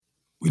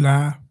We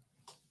live.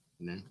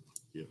 Nah.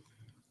 Yeah.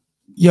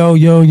 Yo,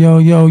 yo, yo,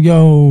 yo,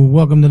 yo.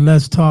 Welcome to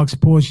Let's Talk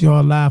Sports.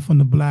 Y'all live from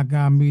the Black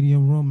Guy Media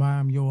Room. I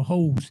am your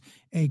host,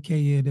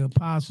 aka the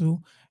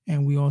Apostle.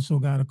 And we also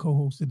got a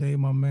co-host today,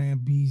 my man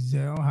B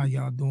Zell. How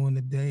y'all doing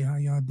today? How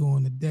y'all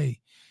doing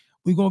today?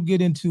 We're gonna get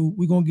into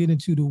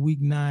the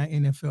week 9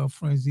 NFL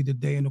frenzy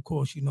today. And of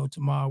course,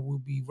 tomorrow we'll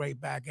be right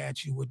back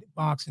at you with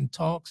boxing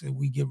talks and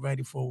we get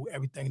ready for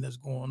everything that's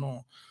going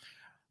on.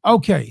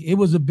 Okay, it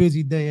was a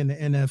busy day in the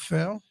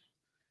NFL.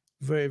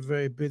 Very,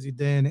 very busy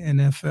day in the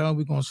NFL.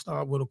 We're gonna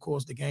start with, of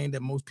course, the game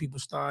that most people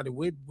started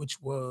with, which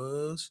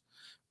was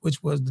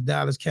the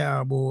Dallas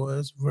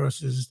Cowboys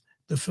versus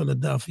the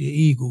Philadelphia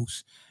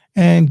Eagles.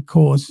 And of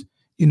course,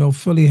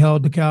 Philly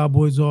held the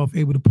Cowboys off,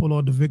 able to pull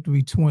out the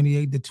victory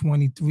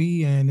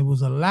 28-23. And it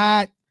was a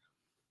lot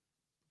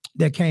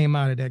that came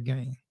out of that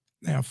game.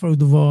 Now,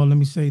 first of all, let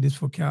me say this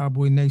for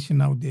Cowboy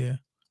Nation out there.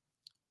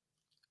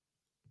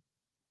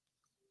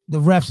 The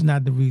refs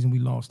not the reason we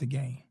lost the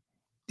game.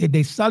 Did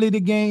they sully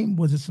the game?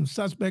 Was it some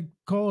suspect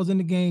calls in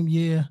the game?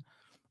 Yeah,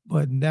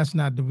 but that's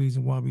not the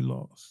reason why we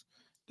lost.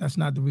 That's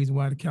not the reason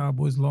why the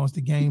Cowboys lost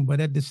the game.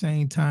 But at the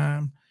same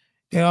time,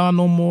 there are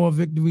no more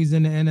victories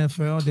in the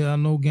NFL. There are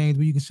no games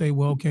where you can say,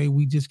 well, okay,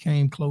 we just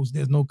came close.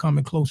 There's no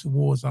coming close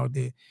awards out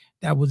there.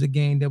 That was a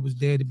game that was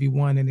there to be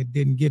won and it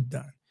didn't get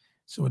done.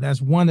 So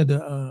that's one of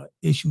the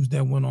issues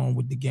that went on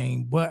with the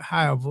game. But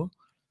however,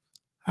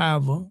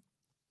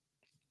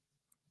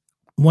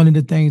 one of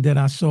the things that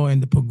I saw in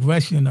the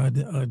progression of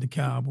the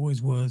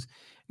Cowboys was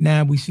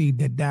now we see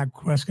that Dak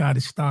Prescott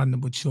is starting to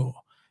mature.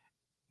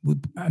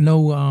 I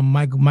know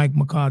Mike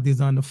McCarthy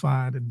is under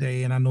fire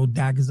today, and I know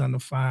Dak is under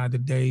fire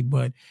today.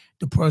 But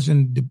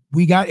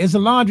we got, it's a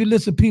laundry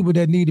list of people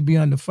that need to be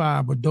under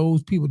fire, but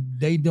those people,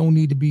 they don't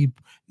need to be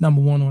number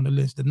one on the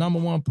list. The number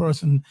one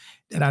person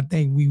that I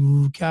think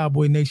we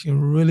Cowboy Nation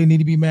really need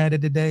to be mad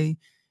at today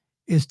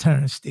is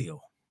Terrence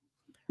Steele.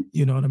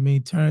 You know what I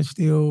mean?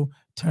 Turnstile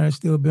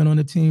been on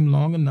the team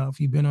long enough.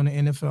 He's been on the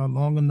NFL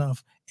long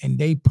enough, and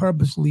they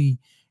purposely,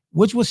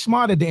 which was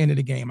smart at the end of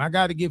the game. I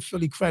got to give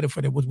Philly credit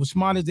for that. Which was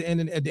smart at the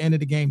end of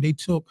the game. They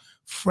took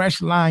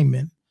fresh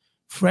linemen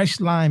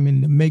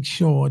to make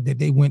sure that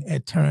they went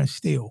at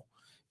Turnstile.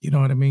 You know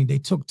what I mean? They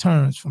took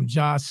turns from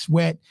Josh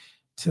Sweat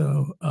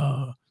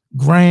to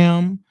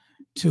Graham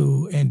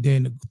and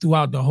then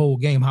throughout the whole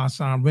game,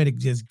 Hassan Reddick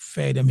just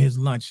fed him his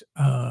lunch.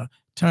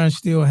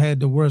 Turnstile had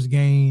the worst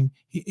game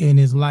in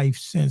his life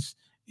since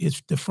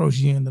it's the first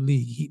year in the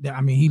league.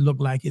 He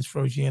looked like his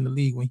first year in the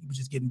league when he was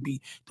just getting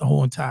beat the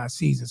whole entire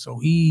season. So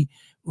he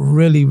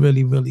really,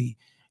 really, really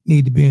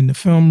need to be in the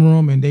film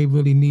room, and they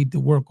really need to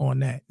work on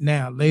that.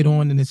 Now, later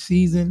on in the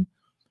season,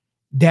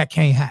 that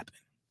can't happen.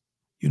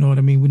 You know what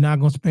I mean? I'm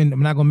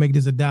not gonna make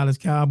this a Dallas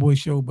Cowboys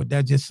show, but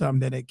that's just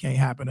something that it can't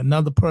happen.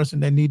 Another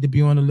person that need to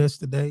be on the list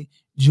today,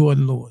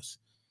 Jordan Lewis.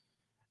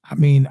 I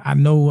mean, I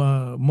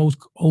know most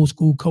old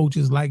school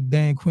coaches like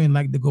Dan Quinn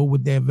like to go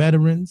with their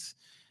veterans.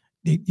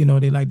 They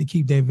like to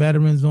keep their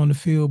veterans on the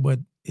field, but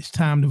it's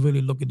time to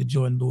really look at the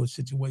Jordan Lewis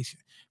situation.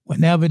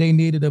 Whenever they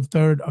needed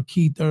a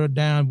key third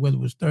down, whether it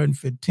was 3rd and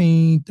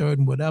 15, 3rd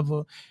and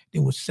whatever, it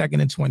was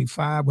 2nd and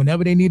 25.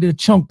 Whenever they needed a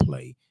chunk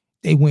play,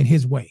 they went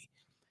his way.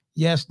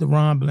 Yes,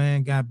 DeRon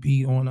Bland got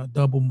beat on a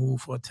double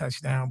move for a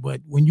touchdown, but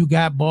when you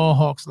got ball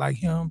hawks like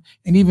him,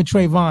 and even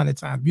Trayvon at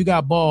times, you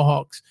got ball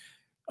hawks,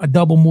 a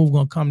double move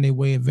gonna come their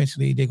way.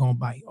 Eventually, they're gonna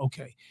bite.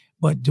 Okay,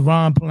 but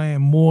Deron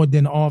playing more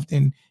than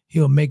often,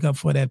 he'll make up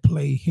for that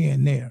play here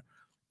and there,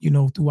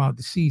 throughout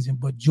the season.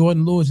 But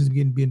Jordan Lewis is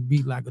getting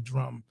beat like a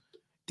drum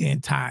the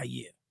entire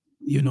year.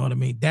 You know what I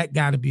mean? That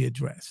got to be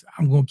addressed.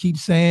 I'm gonna keep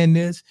saying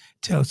this.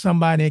 Tell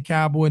somebody at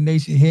Cowboy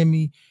Nation, hear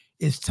me.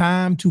 It's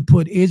time to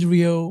put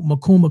Israel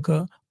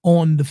Makumaka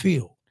on the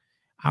field.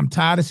 I'm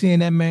tired of seeing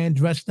that man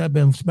dressed up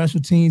in special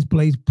teams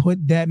plays.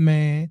 Put that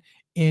man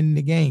in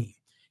the game.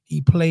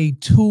 He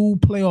played 2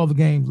 playoff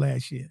games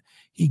last year.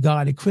 He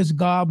guarded Chris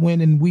Godwin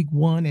in week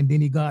 1, and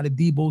then he guarded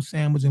Deebo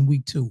Samuels in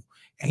week 2.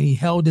 And he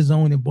held his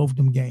own in both of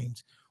them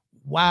games.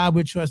 Why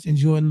we're trusting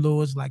Jordan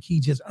Lewis like he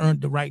just earned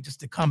the right just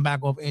to come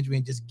back off injury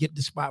and just get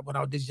the spot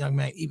without this young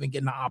man even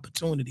getting the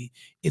opportunity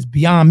is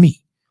beyond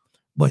me.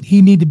 But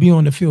he need to be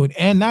on the field,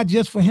 and not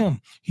just for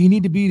him. He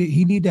need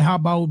to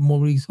help out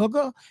Maurice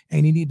Hooker,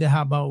 and he need to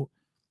help out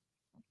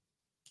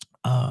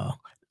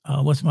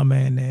what's my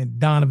man name?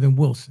 Donovan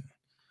Wilson.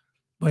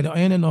 But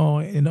in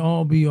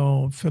all be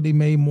all, Philly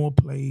made more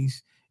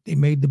plays. They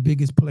made the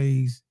biggest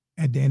plays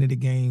at the end of the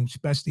game,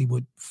 especially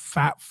with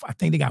 5. I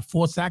think they got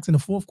 4 sacks in the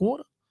fourth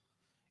quarter,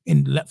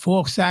 and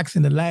 4 sacks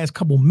in the last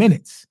couple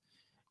minutes,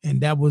 and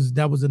that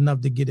was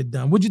enough to get it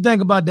done. What'd you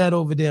think about that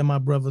over there, my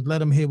brother? Let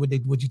them hear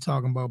what you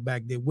talking about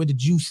back there. What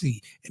did you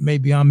see? And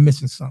maybe I'm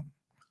missing something.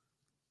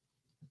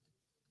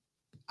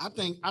 I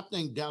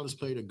think Dallas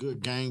played a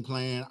good game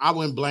plan. I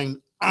wouldn't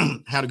blame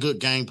had a good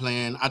game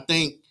plan. I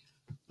think,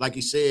 like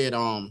you said,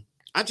 I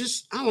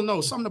don't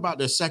know, something about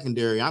the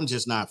secondary I'm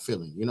just not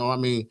feeling. You know what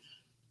I mean?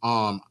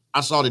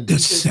 I saw the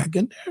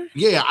secondary.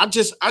 Yeah, I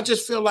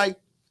just feel like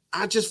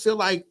I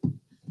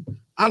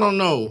don't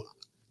know.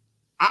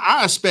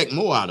 I expect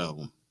more out of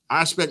them.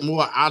 I expect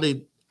more out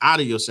of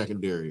your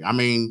secondary. I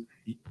mean,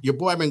 your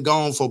boy been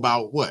gone for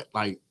about what,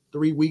 like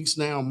 3 weeks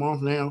now, a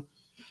month now,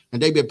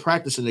 and they've been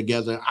practicing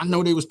together. I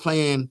know they was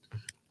playing.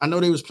 I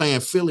know they was playing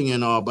Philly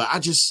and all, but I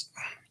just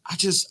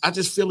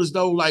feel as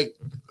though like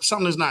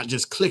something's not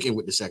just clicking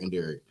with the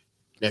secondary.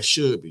 That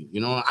should be.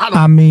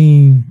 I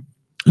mean,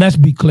 let's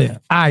be clear.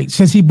 All right,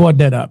 since he brought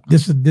that up,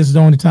 this is the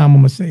only time I'm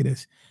gonna say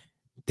this.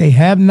 They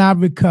have not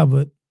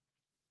recovered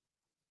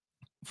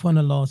from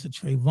the loss of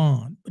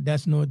Trayvon, but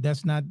that's no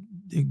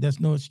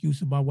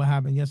excuse about what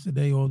happened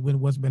yesterday or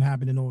what's been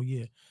happening all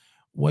year.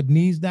 What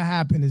needs to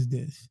happen is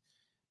this: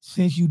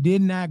 since you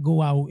did not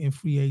go out in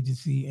free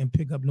agency and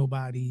pick up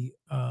nobody,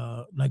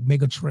 like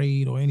make a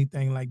trade or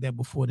anything like that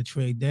before the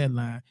trade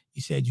deadline,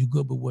 you said you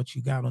good with what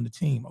you got on the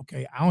team.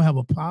 Okay, I don't have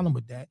a problem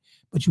with that,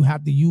 but you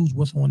have to use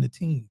what's on the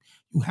team.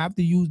 You have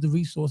to use the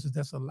resources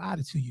that's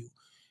allotted to you.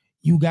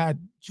 You got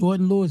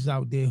Jordan Lewis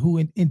out there who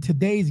in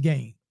today's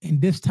game, in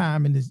this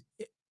time,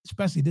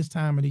 especially this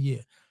time of the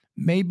year,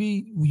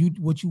 maybe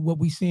what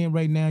we seeing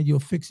right now, you'll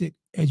fix it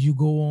as you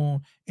go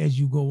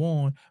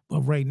on.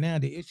 But right now,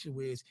 the issue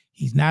is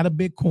he's not a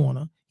big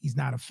corner, he's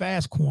not a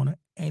fast corner,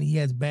 and he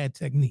has bad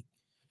technique.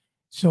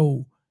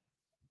 So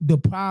the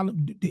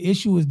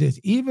issue is this: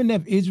 even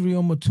if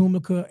Israel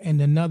Matumika and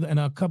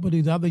a couple of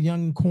these other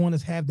young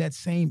corners have that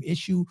same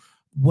issue,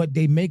 what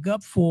they make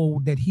up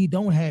for that he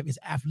don't have is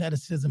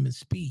athleticism and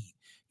speed.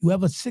 You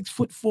have a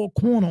 6'4"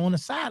 corner on the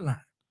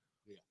sideline.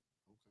 Yeah. Okay.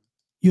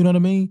 You know what I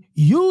mean?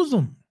 Use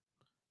them.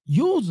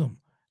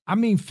 I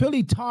mean,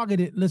 Philly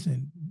targeted.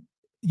 Listen,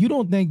 you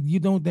don't think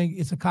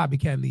it's a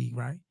copycat league,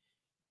 right?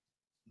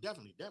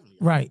 Definitely.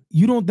 Right.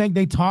 You don't think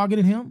they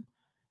targeted him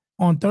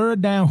on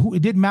third down?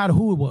 It didn't matter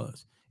who it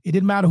was. It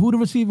didn't matter who the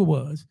receiver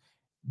was.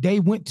 They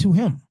went to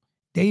him.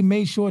 They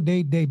made sure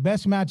their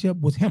best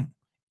matchup was him.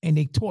 And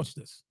they torched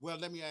us. Well,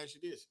 let me ask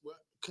you this.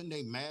 Couldn't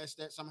they mask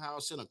that somehow,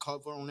 send a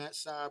cover on that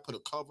side, put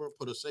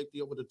a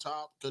safety over the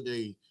top? Could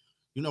they,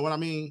 you know what I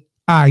mean?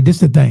 All right, this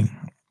is the thing.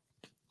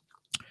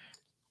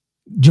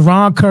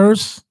 Jerron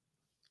Kearse,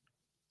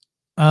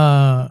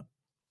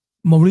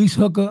 Maurice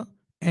Hooker,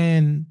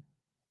 and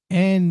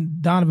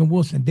Donovan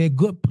Wilson, they're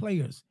good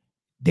players.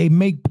 They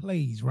make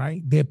plays,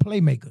 right? They're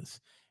playmakers.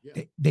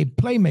 Yeah. They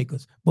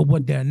playmakers. But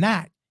what they're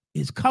not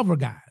is cover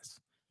guys.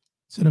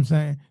 See what I'm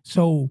saying?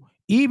 So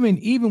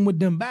even with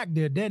them back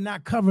there, they're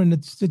not covering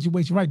the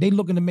situation right. They're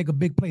looking to make a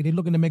big play. They're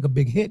looking to make a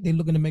big hit. They're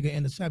looking to make an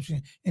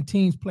interception, and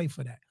teams play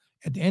for that.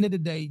 At the end of the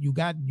day, you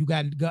got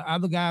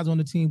other guys on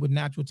the team with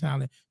natural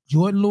talent.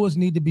 Jordan Lewis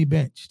need to be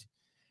benched.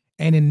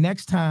 And then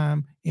next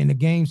time in the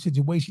game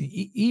situation,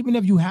 even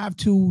if you have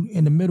to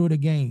in the middle of the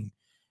game,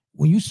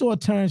 when you saw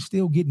Terrence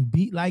Steele getting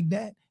beat like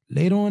that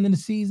later on in the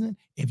season,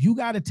 if you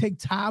got to take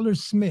Tyler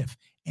Smith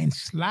and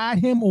slide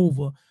him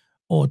over,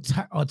 or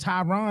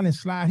Tyron and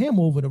slide him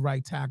over the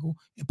right tackle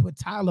and put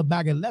Tyler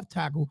back at left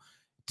tackle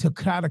to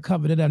try to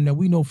cover it up. Now,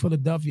 we know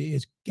Philadelphia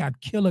has got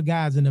killer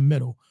guys in the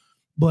middle,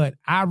 but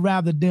I'd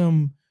rather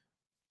them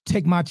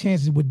take my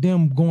chances with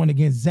them going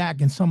against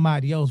Zach and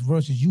somebody else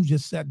versus you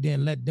just sat there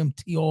and let them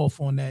tee off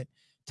on that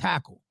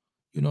tackle.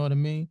 You know what I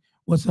mean?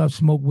 What's up,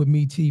 Smoke With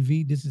Me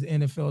TV? This is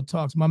NFL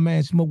Talks. My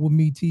man, Smoke With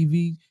Me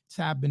TV,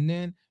 tapping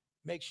in.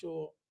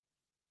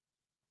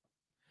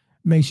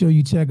 Make sure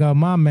you check out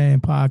my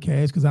man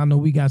podcast, because I know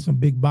we got some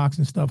big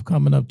boxing stuff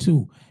coming up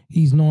too.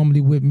 He's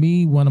normally with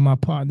me, one of my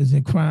partners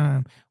in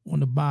crime on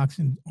the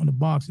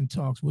boxing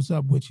talks. What's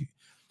up with you?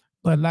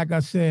 But like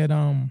I said,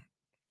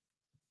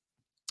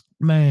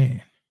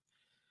 man,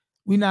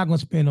 we're not gonna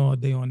spend all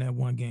day on that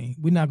one game.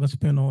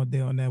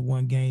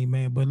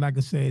 Man. But like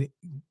I said,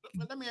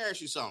 but let me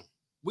ask you something.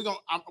 We're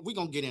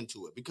gonna get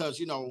into it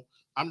because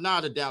I'm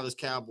not a Dallas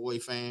Cowboy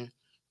fan,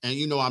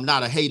 and I'm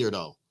not a hater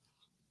though.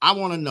 I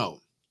want to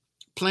know.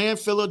 Playing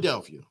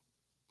Philadelphia,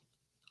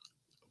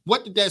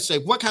 what did that say?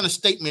 What kind of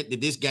statement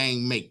did this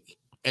game make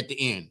at the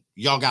end?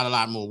 Y'all got a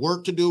lot more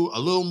work to do, a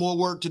little more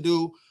work to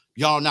do.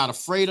 Y'all not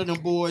afraid of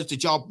them boys?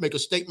 Did y'all make a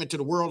statement to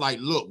the world like,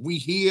 look, we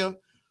here?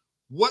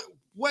 What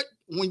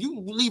when you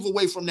leave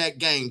away from that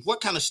game, what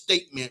kind of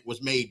statement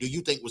was made, do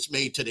you think was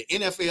made to the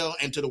NFL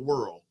and to the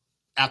world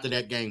after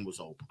that game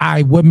was over?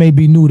 What may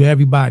be new to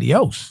everybody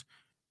else.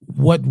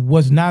 What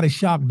was not a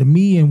shock to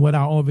me and what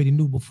I already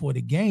knew before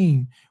the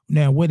game.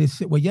 Now, what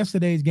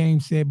yesterday's game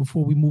said,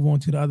 before we move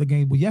on to the other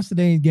game, what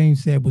yesterday's game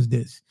said was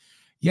this.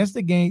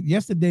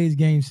 Yesterday's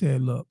game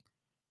said, look,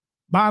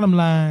 bottom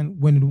line,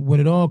 when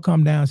it all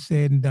come down,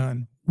 said and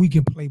done, we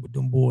can play with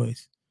them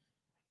boys.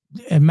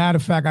 As a matter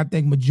of fact, I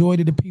think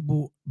majority of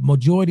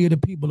the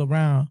people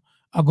around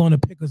are going to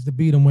pick us to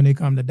beat them when they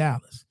come to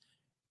Dallas.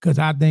 Because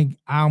I think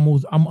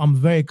I'm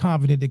very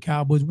confident the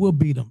Cowboys will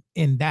beat them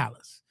in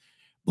Dallas.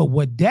 But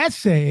what that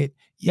said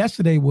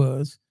yesterday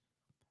was,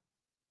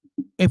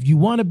 if you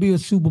want to be a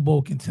Super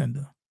Bowl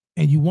contender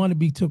and you want to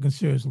be taken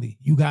seriously,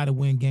 you got to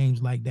win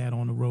games like that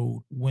on the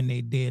road when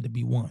they dare to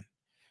be won.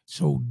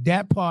 So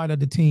that part of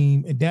the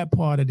team and that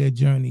part of their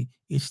journey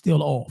is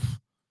still off.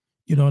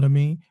 You know what I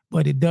mean?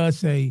 but it does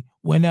say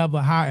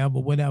whenever, however,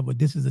 whatever,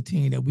 this is a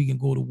team that we can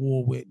go to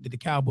war with, that the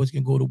Cowboys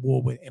can go to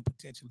war with and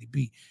potentially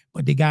beat.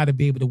 But they got to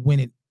be able to win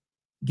it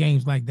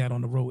games like that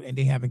on the road, and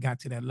they haven't got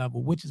to that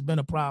level, which has been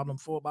a problem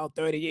for about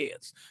 30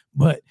 years.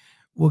 But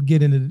we'll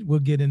get into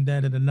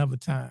that at another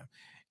time.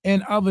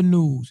 And other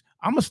news,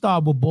 I'm gonna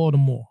start with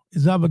Baltimore.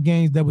 There's other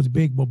games that was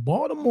big, but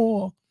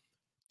Baltimore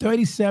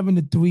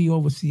 37-3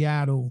 over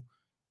Seattle.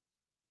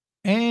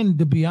 And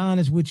to be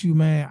honest with you,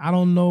 man, I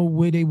don't know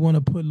where they want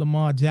to put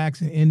Lamar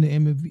Jackson in the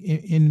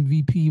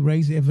MVP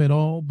race, if at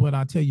all. But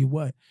I'll tell you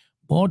what,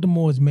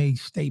 Baltimore has made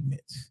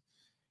statements.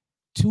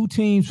 Two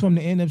teams from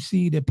the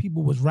NFC that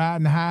people was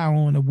riding high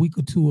on a week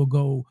or two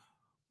ago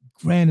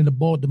ran into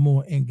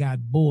Baltimore and got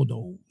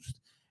bulldozed.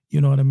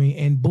 You know what I mean?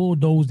 And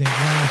bulldozed and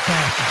grand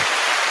fashion.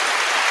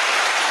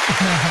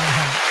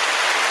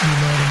 You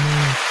know what I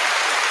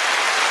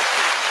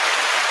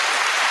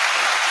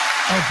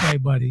mean? Okay,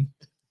 buddy.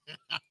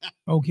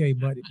 Okay,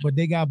 buddy. But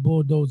they got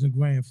bulldozed in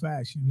grand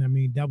fashion. I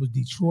mean, that was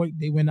Detroit.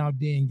 They went out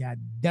there and got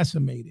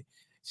decimated.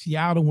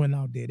 Seattle went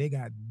out there. They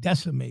got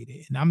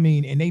decimated. And I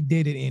mean, and they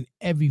did it in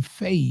every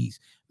phase.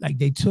 Like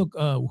they took,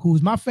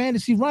 who's my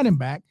fantasy running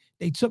back.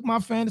 They took my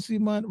fantasy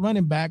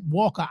running back,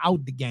 Walker,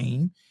 out the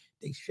game.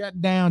 They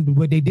shut down,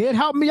 but they did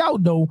help me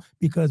out, though,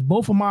 because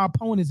both of my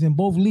opponents in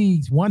both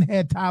leagues, one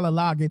had Tyler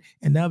Lockett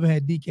and the other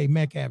had DK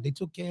Metcalf. They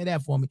took care of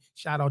that for me.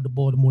 Shout out to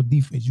Baltimore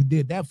defense. You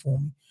did that for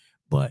me.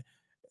 But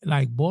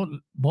like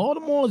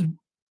Baltimore's,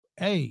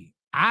 hey,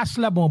 I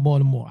slept on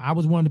Baltimore. I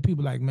was one of the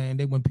people like, man,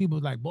 when people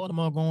was like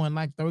Baltimore going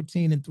like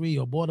 13-3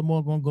 or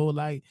Baltimore gonna go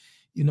like,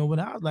 you know what?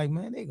 I was like,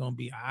 man, they're gonna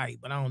be all right,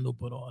 but I don't know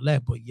about all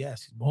that. But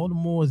yes,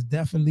 Baltimore is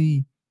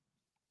definitely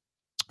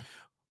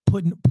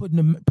putting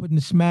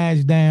the smash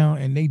down,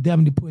 and they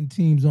definitely putting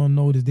teams on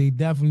notice. They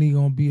definitely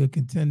gonna be a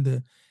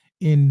contender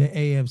in the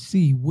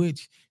AFC,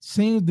 which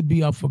seems to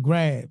be up for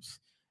grabs.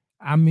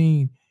 I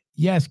mean,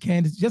 yes,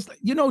 Kansas, just like,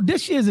 you know,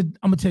 this year's I'm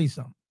gonna tell you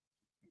something.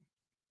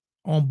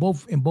 In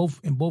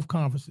both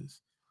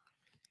conferences,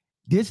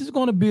 this is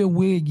going to be a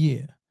weird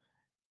year.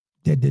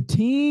 That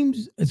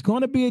it's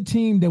going to be a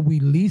team that we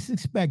least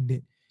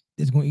expected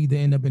that's going to either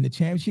end up in the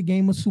championship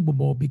game or Super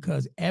Bowl,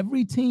 because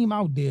every team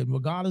out there,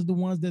 regardless of the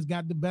ones that's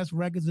got the best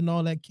records and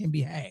all that, can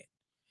be had.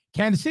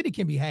 Kansas City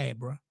can be had,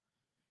 bro.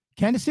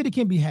 Kansas City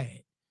can be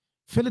had.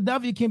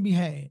 Philadelphia can be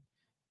had.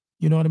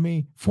 You know what I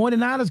mean?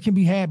 49ers can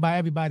be had by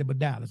everybody but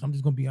Dallas. I'm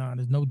just going to be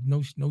honest.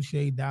 No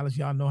shade, Dallas.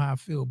 Y'all know how I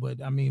feel.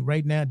 But, I mean,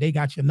 right now, they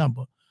got your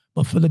number.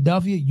 But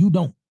Philadelphia, you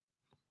don't.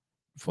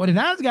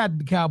 49ers got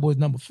the Cowboys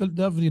number.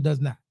 Philadelphia does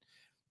not.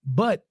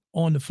 But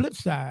on the flip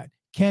side,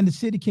 Kansas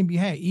City can be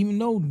had, even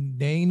though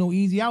there ain't no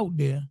easy out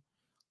there,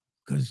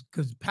 because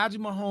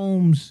Patrick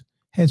Mahomes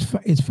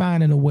is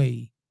finding a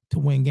way to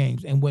win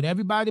games. And what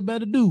everybody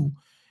better do,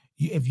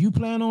 if you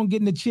plan on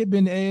getting the chip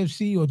in the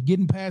AFC or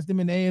getting past them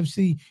in the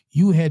AFC,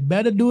 you had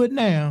better do it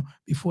now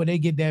before they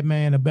get that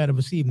man a better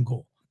receiving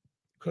core.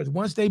 Because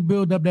once they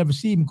build up that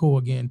receiving core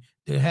again,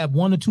 they have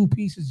one or two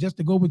pieces just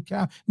to go with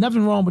Cal.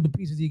 Nothing wrong with the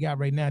pieces he got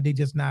right now. They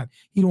just not.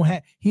 It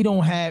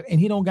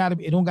don't got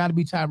to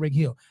be Tyreek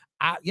Hill.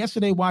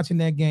 Yesterday watching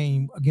that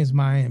game against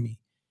Miami,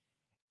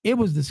 it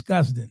was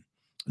disgusting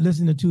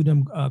listening to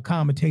them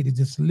commentators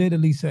just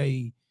literally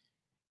say,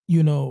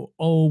 you know,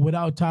 oh,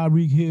 without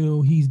Tyreek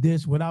Hill, he's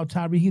this. Without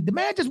Tyreek Hill, the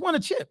man just won a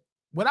chip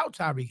without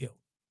Tyreek Hill.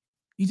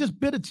 He just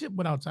bit a chip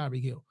without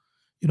Tyreek Hill.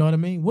 You know what I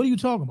mean? What are you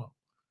talking about?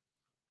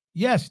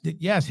 Yes,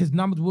 his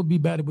numbers would be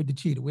better with the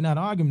cheetah. We're not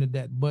arguing to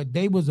that, but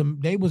they was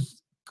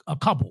a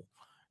couple.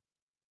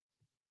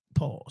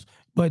 Pause.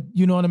 But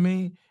you know what I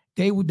mean?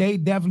 They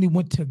definitely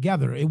went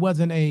together. It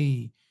wasn't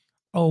he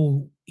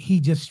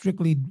just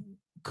strictly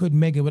couldn't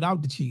make it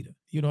without the cheetah.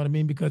 You know what I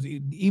mean? Because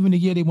even the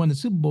year they won the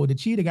Super Bowl, the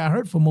cheetah got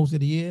hurt for most of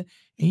the year,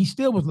 and he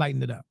still was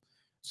lighting it up.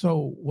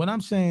 So what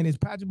I'm saying is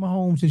Patrick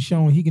Mahomes has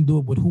shown he can do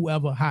it with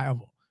whoever,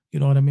 however.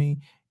 You know what I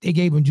mean? They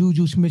gave him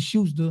Juju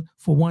Smith-Schuster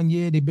for 1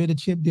 year. They bit a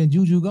chip, then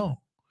Juju gone.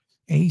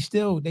 And they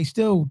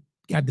still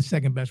got the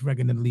second best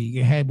record in the league.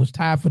 It was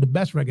tied for the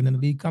best record in the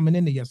league coming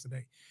into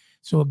yesterday.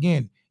 So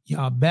again,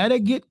 y'all better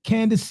get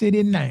Kansas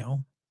City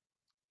now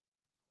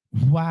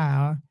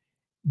while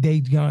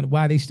they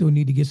still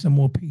need to get some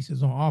more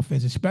pieces on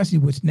offense, especially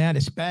with now the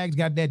Spags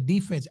got that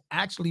defense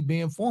actually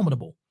being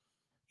formidable.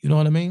 You know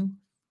what I mean?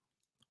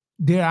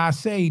 Dare I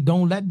say,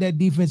 don't let that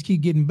defense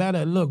keep getting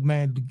better. Look,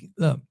 man,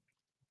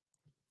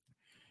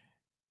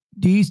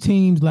 these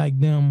teams like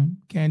them,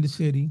 Kansas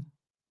City,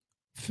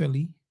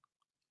 Philly,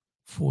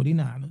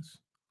 49ers,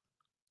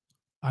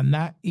 are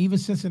not, even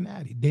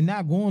Cincinnati, they're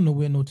not going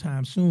nowhere no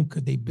time soon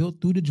because they built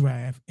through the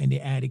draft and they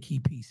added key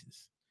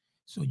pieces.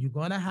 So you're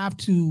going to have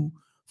to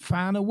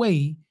find a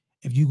way.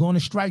 If you're going to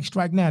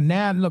strike now.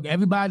 Now, look,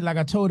 everybody, like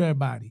I told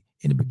everybody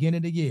in the beginning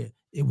of the year,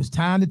 it was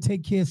time to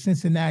take care of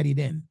Cincinnati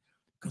then.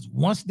 Because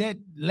once that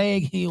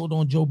leg healed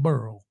on Joe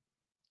Burrow,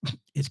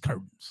 it's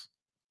curtains.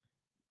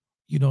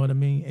 You know what I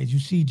mean? As you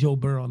see Joe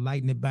Burrow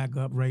lighting it back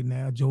up right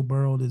now, Joe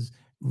Burrow is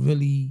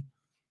really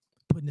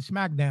putting the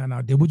smack down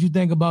out there. What you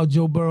think about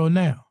Joe Burrow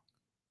now?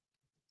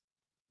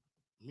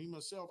 Me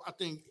myself, I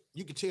think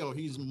you can tell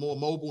he's more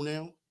mobile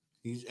now.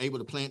 He's able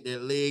to plant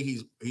that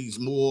leg. He's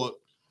more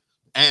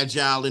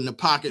agile in the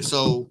pocket.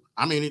 So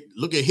I mean,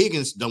 look at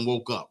Higgins done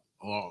woke up,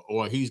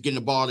 or he's getting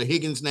the ball to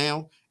Higgins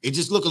now. It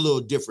just look a little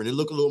different. It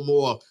look a little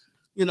more,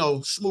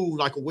 smooth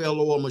like a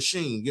well-oiled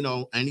machine,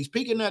 and he's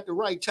peaking at the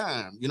right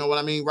time. You know what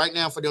I mean? Right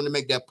now for them to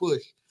make that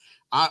push.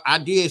 I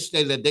did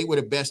say that they were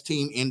the best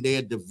team in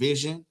their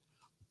division.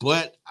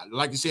 But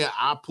like you said,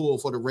 I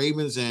pulled for the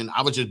Ravens, and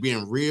I was just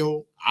being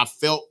real. I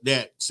felt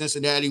that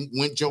Cincinnati,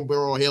 went Joe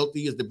Burrow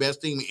healthy, is the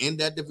best team in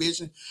that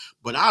division.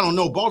 But I don't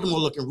know. Baltimore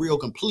looking real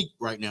complete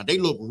right now. They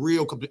look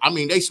real complete. I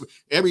mean,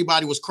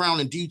 everybody was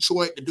crowning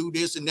Detroit to do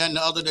this and that and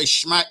the other. They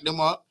smacked them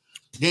up.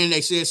 Then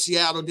they said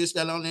Seattle this,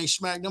 that, and they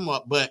smacked them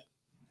up. But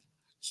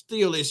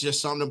still, it's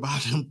just something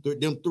about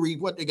them three.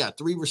 What they got?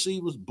 3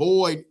 receivers.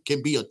 Boyd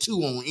can be a 2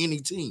 on any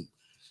team.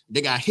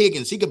 They got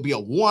Higgins. He could be a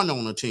 1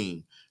 on a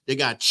team. They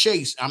got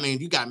Chase. I mean,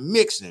 you got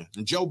Mixon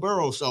and Joe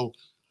Burrow. So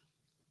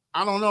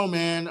I don't know,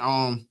 man.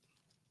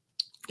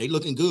 They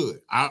looking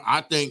good.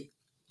 I think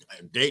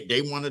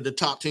they one of the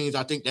top teams.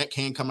 I think that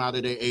can come out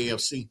of the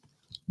AFC.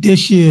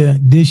 This year,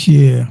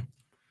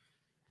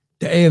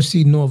 the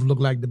AFC North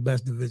looked like the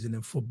best division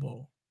in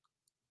football,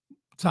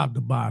 top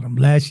to bottom.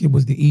 Last year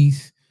was the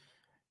East,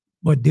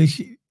 but this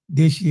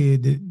year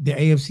the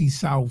AFC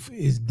South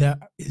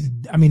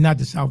not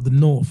the South, the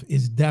North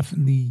is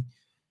definitely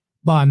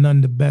by none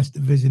the best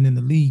division in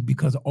the league,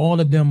 because all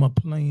of them are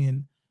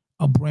playing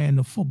a brand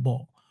of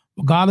football.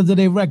 Regardless of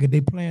their record, they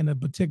playing a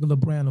particular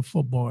brand of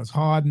football. It's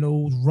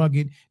hard-nosed,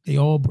 rugged. They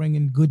all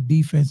bringing good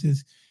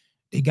defenses.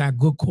 They got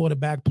good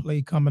quarterback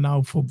play coming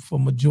out for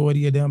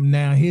majority of them.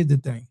 Now, here's the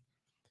thing.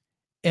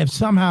 If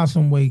somehow,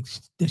 some way,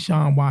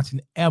 Deshaun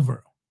Watson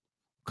ever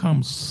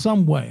comes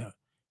somewhere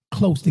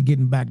close to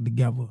getting back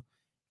together,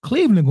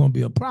 Cleveland going to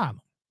be a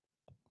problem.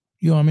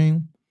 You know what I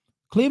mean?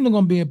 Cleveland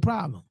going to be a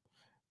problem.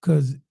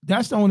 Because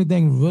that's the only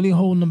thing really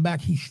holding him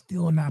back. He's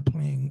still not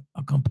playing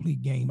a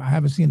complete game. I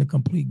haven't seen a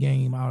complete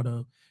game out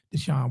of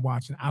Deshaun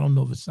Watson. I don't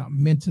know if it's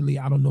something mentally.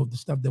 I don't know if the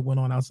stuff that went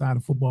on outside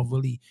of football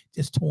really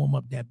just tore him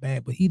up that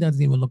bad. But he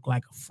doesn't even look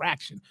like a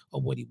fraction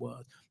of what he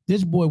was.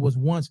 This boy was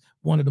once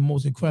one of the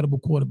most incredible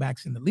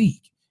quarterbacks in the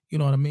league. You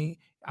know what I mean?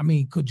 I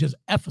mean, could just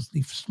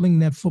effortlessly sling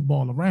that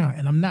football around.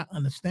 And I'm not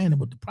understanding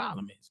what the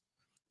problem is.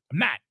 I'm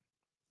not.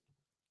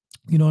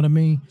 You know what I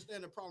mean?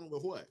 Understand the problem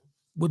with what?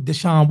 With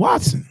Deshaun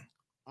Watson.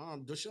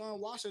 Deshaun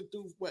Watson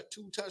threw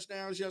 2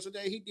 touchdowns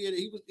yesterday.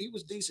 He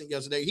was decent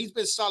yesterday. He's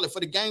been solid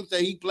for the games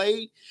that he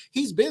played.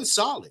 He's been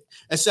solid,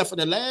 except for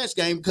the last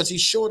game, because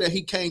he's sure that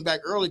he came back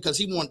early because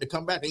he wanted to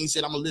come back, and he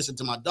said, "I'm gonna listen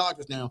to my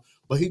doctors now."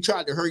 But he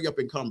tried to hurry up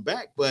and come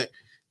back. But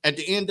at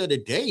the end of the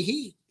day,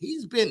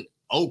 he's been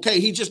okay.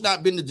 He's just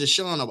not been the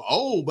Deshaun of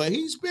old, but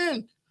he's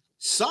been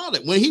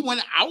solid. When he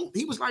went out,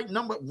 he was like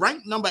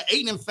ranked number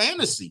 8 in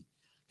fantasy.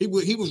 He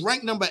was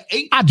ranked number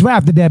 8. I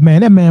drafted that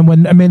man. That man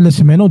wasn't. I mean,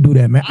 listen, man, don't do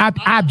that, man.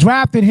 I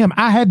drafted him.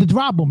 I had to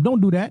drop him. Don't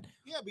do that.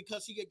 Yeah,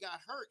 because he got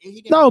hurt. And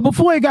he no,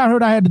 before he got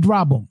hurt, I had to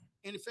drop him.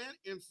 In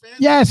fantasy,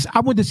 yes, I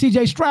went to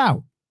C.J.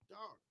 Stroud. Dog,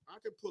 I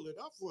could pull it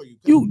up for you.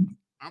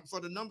 I'm for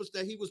the numbers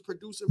that he was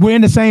producing. We're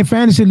in the same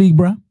fantasy league,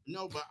 bro.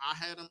 No, but I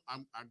had him.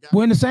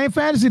 We're in the same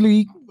fantasy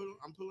league.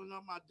 I'm pulling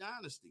up my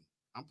dynasty.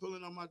 I'm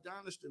pulling up my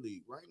dynasty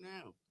league right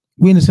now.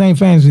 We're in the same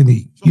fantasy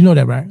league. So, you know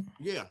that, right?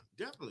 Yeah,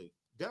 definitely.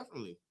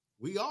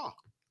 We are.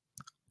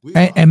 We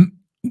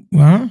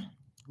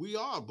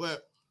are,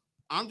 but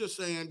I'm just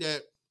saying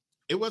that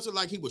it wasn't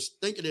like he was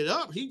thinking it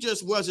up. He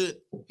just wasn't.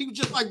 He was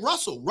just like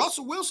Russell.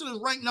 Russell Wilson is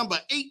ranked number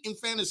 8 in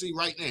fantasy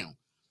right now,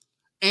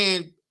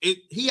 and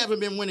he haven't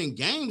been winning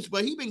games,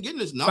 but he been getting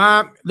his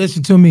numbers.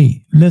 Listen to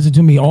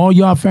me. All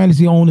y'all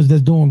fantasy owners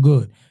that's doing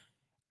good.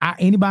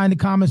 Anybody in the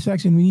comment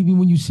section, even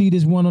when you see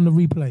this one on the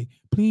replay,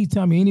 please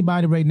tell me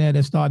anybody right now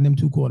that's starting them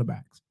 2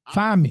 quarterbacks.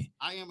 Find me.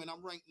 I am, and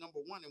I'm ranked number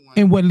 1 in one.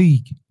 In what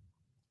league?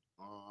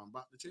 I'm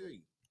about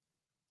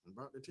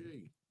to tell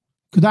you.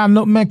 Because I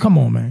know, man, come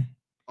on, man.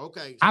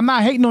 Okay. I'm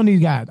not hating on these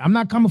guys. I'm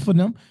not coming for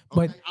them,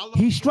 but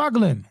he's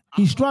struggling.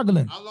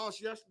 I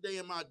lost yesterday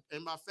in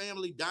my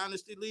family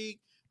dynasty league.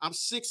 I'm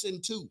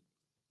 6-2.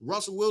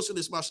 Russell Wilson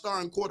is my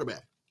starting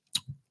quarterback.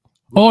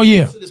 Oh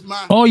yeah.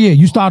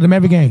 You started him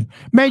every game.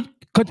 Man,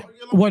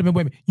 wait a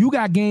minute. You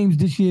got games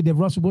this year that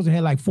Russell Wilson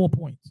had like 4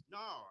 points. No,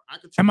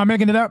 Am I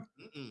making it up?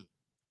 Mm-mm.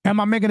 Am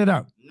I making it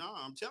up? No,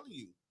 I'm telling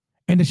you.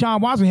 And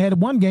Deshaun Watson had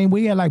 1 game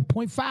where he had like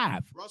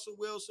 0.5.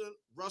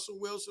 Russell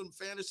Wilson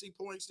fantasy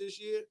points this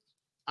year.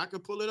 I can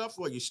pull it up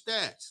for you.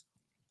 Stats.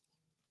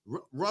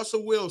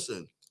 Russell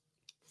Wilson,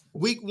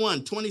 week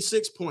 1,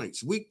 26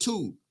 points. Week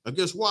 2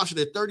 against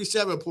Washington,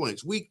 37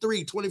 points. Week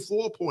 3,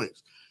 24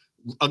 points.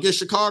 Against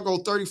Chicago,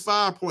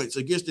 35 points.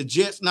 Against the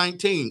Jets,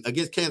 19.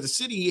 Against Kansas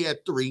City, he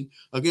had 3.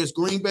 Against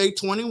Green Bay,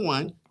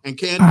 21. And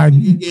Kansas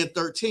City again,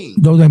 13.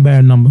 Those ain't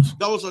bad numbers.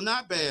 Those are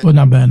not bad. Those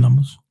not bad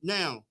numbers.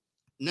 Now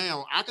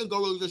I can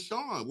go to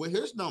Deshaun with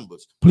his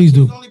numbers. Please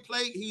do.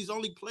 He's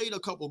only played a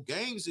couple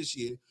games this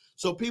year.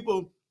 So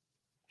people.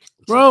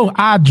 Bro,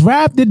 I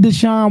drafted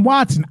Deshaun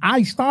Watson.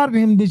 I started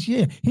him this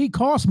year. He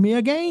cost me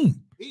a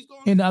game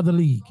in the other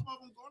league. Some of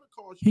them going to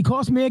cost He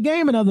cost me a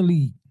game in other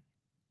league.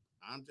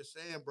 I'm just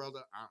saying, brother.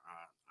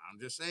 I'm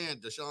just saying,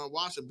 Deshaun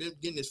Watson been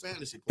getting his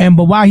fantasy points. And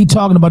but while he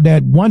talking about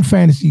that one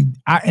fantasy,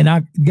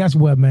 I guess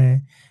what,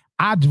 man?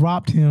 I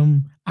dropped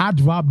him. I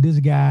dropped this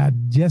guy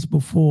just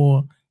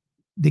before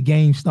the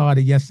game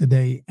started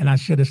yesterday, and I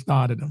should have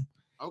started him.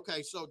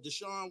 Okay, so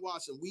Deshaun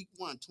Watson, week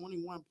 1,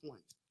 21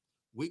 points.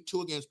 Week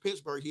 2 against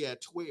Pittsburgh, he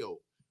had 12.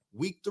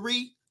 Week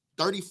 3,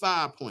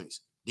 35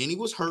 points. Then he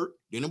was hurt.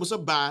 Then it was a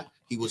bye.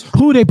 He was hurt.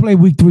 Who they play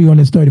week 3 on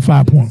this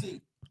 35 points?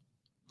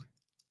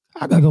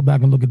 I gotta go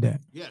back and look at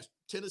that. Yes,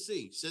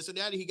 Tennessee.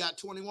 Cincinnati, he got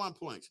 21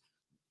 points.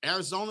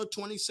 Arizona,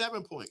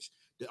 27 points.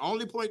 The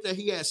only point that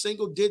he had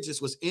single digits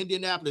was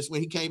Indianapolis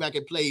when he came back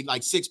and played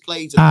like 6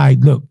 plays. All right,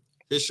 look.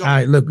 All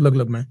right,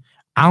 look, man.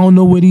 I don't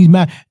know where these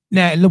now.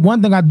 The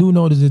one thing I do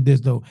notice is this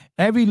though: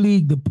 every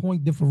league, the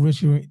point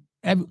differential,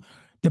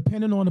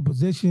 depending on the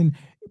position,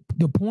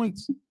 the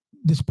points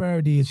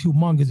disparity is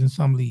humongous in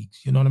some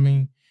leagues. You know what I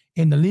mean?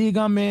 In the league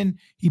I'm in,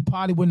 he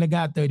probably wouldn't have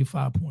got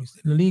 35 points.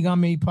 In the league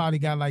I'm in, he probably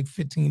got like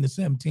 15 to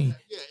 17.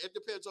 Yeah, it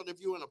depends on if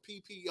you're in a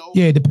PPO.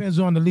 Yeah, it depends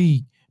on the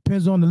league.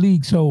 Depends on the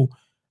league. So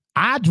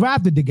I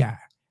drafted the guy.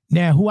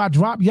 Now, who I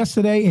dropped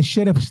yesterday and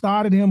should have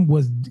started him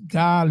was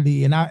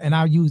godly, and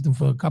I used him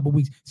for a couple of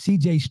weeks.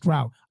 C.J.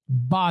 Stroud,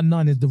 bar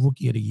none, is the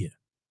rookie of the year.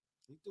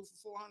 He threw for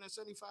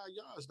 475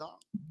 yards, dog.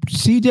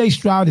 C.J.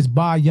 Stroud is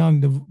by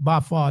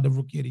far the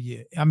rookie of the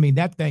year. I mean,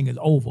 that thing is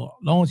over. As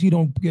long as he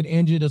don't get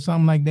injured or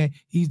something like that,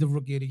 he's the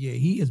rookie of the year.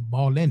 He is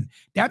balling.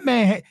 That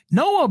man had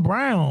Noah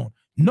Brown.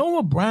 You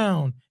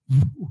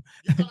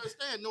gotta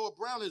understand, Noah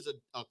Brown is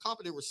a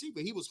competent receiver.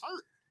 He was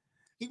hurt.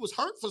 He was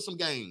hurt for some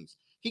games.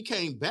 He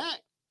came back.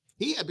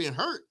 He had been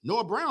hurt.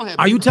 Noah Brown had.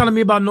 Are you telling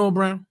me about Noah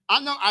Brown?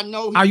 I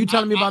know. Are you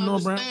telling me about Noah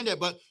Brown? I understand that,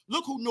 but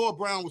look who Noah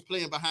Brown was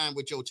playing behind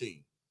with your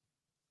team.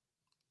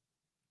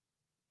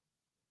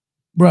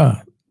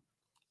 Bruh,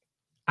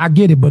 I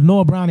get it, but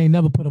Noah Brown ain't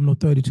never put up no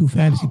 32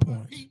 fantasy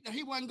points.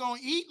 He wasn't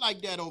going to eat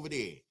like that over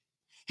there.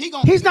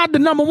 He's not the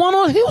number one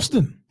on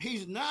Houston.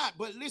 He's not,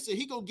 but listen,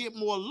 he gonna get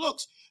more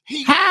looks.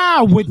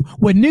 How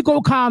with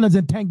Nico Collins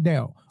and Tank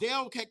Dell?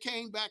 Dell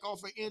came back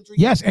off an injury.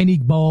 Yes, and he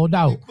balled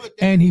out.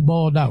 He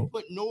balled out. They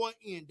put Noah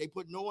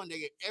in. They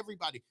get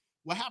everybody.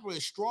 What happened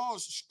is Stroud,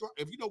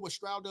 if you know what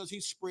Stroud does,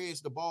 he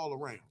spreads the ball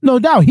around. No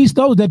doubt. He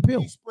throws that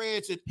pill. He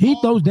spreads it. He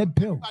throws that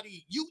pill.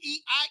 You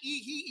eat, I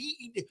eat,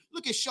 he eat.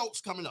 Look at Schultz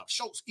coming up.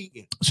 Schultz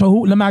eating. So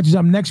let me ask you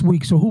something next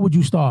week. So who would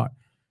you start?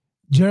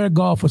 Jared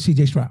Goff or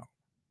C.J. Stroud?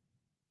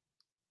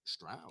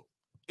 Stroud.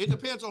 It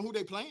depends on who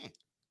they playing.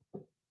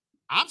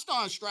 I'm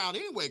starting Stroud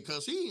anyway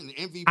because he an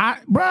MVP.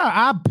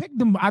 I picked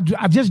him. I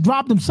just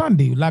dropped him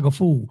Sunday like a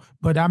fool.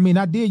 But I mean,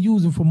 I did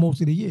use him for most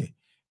of the year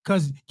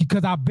because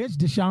I benched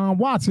Deshaun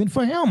Watson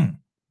for him.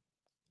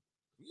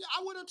 Yeah,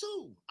 I would have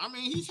too. I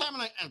mean, he's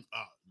having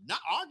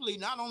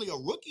not only a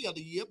rookie of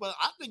the year, but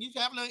I think he's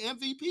having an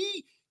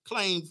MVP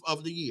claim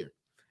of the year.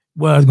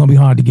 Well, it's gonna be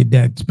hard to get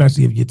that,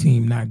 especially if your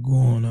team not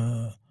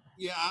going.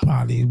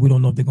 Probably we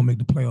don't know if they're gonna make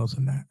the playoffs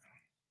or not.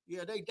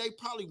 Yeah, they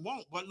probably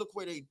won't, but look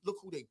who they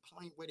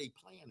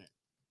playing at.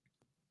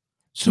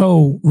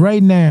 So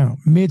right now,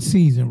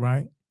 mid-season,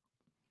 right?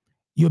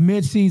 Your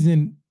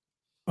mid-season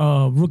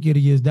rookie of the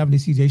year is definitely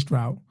C.J.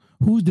 Stroud.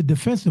 Who's the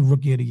defensive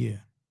rookie of the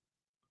year?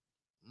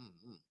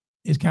 Mm-hmm.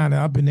 It's kind of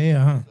up in the air,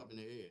 huh? Up in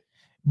the air.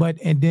 But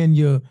and then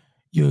your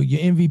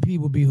MVP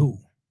will be who?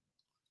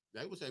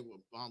 They would say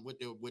with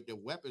the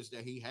weapons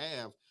that he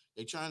have,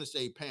 they're trying to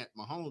say Pat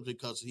Mahomes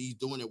because he's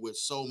doing it with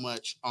so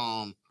much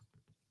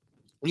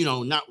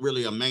not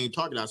really a main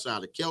target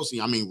outside of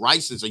Kelsey. I mean,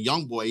 Rice is a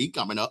young boy. He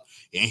coming up,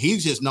 and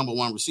he's his number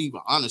one receiver,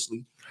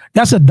 honestly.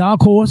 That's a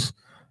dark horse.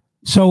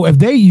 So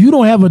if you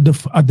don't have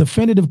a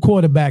definitive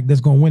quarterback that's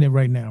going to win it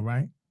right now,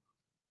 right?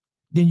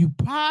 Then you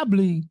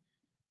probably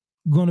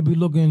going to be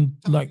looking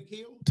like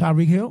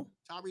Tyreek Hill.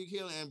 Tyreek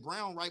Hill and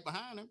Brown right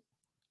behind him.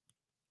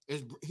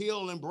 It's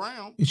Hill and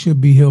Brown. It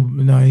should be Hill.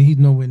 No, he's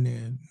nowhere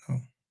near. No.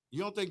 You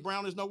don't think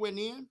Brown is nowhere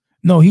near him?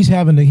 No, he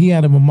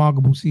had a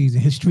remarkable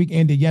season. His streak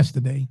ended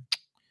yesterday.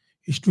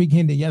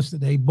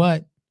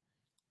 But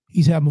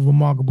he's having a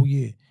remarkable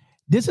year.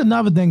 This is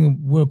another thing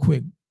real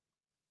quick.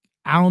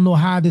 I don't know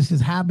how this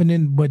is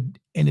happening,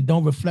 and it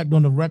don't reflect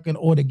on the record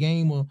or the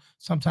game or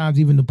sometimes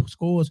even the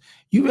scores.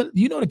 You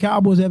know the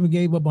Cowboys haven't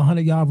gave up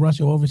 100-yard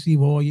rusher or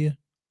receiver all year?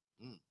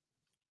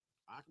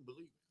 I can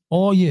believe it.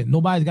 All year.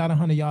 Nobody's got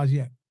 100 yards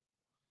yet.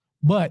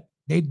 But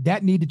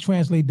that need to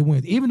translate to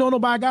wins. Even though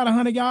nobody got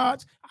 100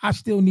 yards, I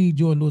still need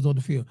Jordan Lewis on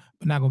the field.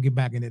 But not going to get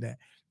back into that.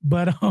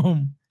 But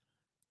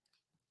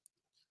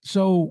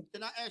so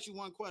can I ask you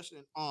one question?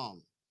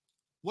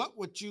 What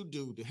would you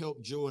do to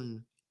help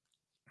Jordan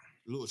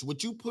Lewis?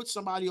 Would you put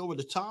somebody over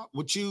the top?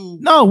 Would you?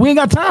 No, we ain't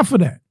got time for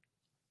that.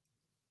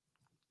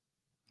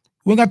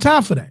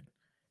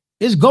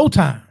 It's go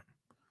time.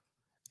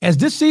 As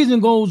this season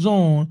goes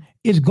on,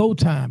 it's go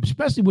time,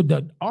 especially with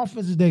the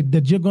offenses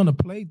that you're going to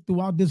play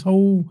throughout this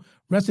whole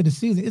rest of the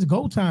season. It's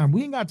go time.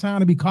 We ain't got time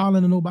to be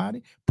calling to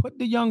nobody.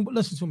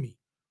 Listen to me.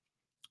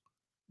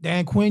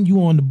 Dan Quinn, you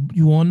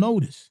on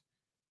notice.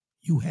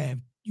 You have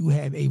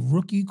a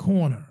rookie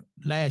corner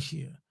last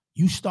year.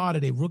 You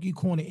started a rookie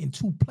corner in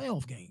 2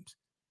 playoff games.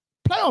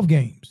 Playoff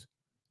games.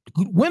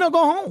 Win or go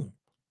home.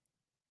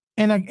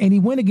 And he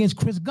went against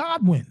Chris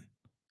Godwin,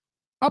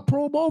 a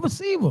Pro Bowl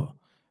receiver.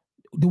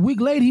 The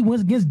week later, he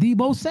went against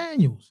Deebo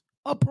Samuels,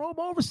 a Pro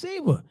Bowl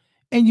receiver.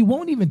 And you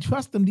won't even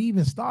trust him to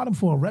even start him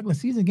for a regular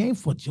season game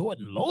for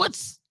Jordan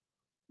Lewis?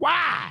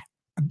 Why?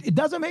 It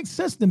doesn't make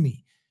sense to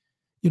me.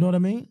 You know what I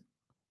mean?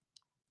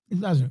 It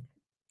doesn't.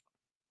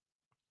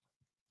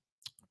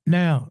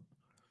 Now,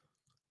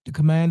 the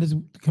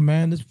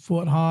Commanders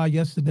fought hard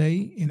yesterday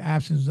in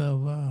absence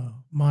of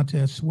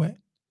Montez Sweat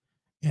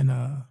and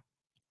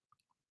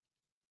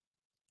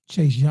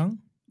Chase Young.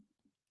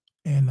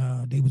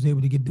 And they was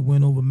able to get the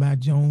win over Matt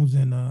Jones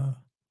and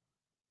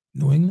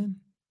New England.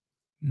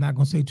 I'm not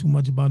going to say too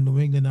much about New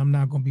England. I'm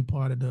not going to be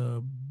part of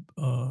the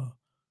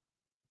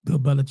Bill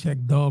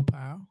Belichick dog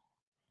pile.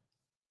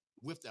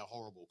 With that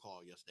horrible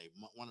call yesterday.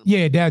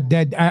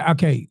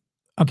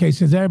 Okay,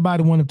 since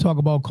everybody want to talk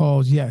about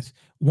calls, yes.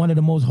 One of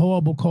the most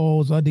horrible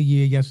calls of the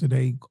year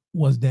yesterday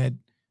was that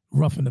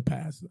roughing the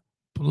passer.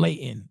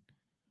 Blatant,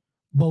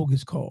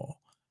 bogus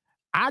call.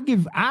 I'm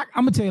going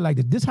to tell you like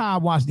this. This is how I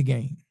watch the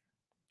game,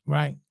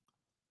 right?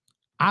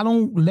 I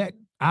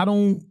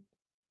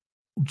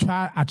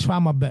try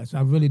my best.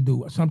 I really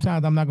do.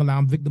 Sometimes I'm not going to lie.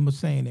 I'm victim of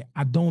saying it.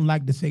 I don't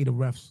like to say the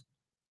refs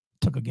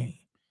took a game.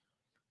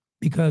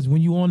 Because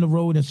when you're on the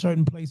road in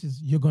certain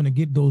places, you're going to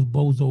get those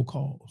bozo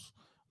calls.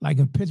 Like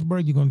in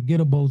Pittsburgh, you're going to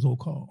get a bozo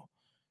call.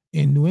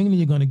 In New England,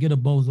 you're going to get a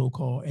bozo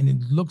call. And it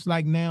looks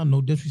like now,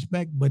 no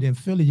disrespect, but in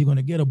Philly, you're going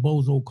to get a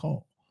bozo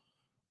call.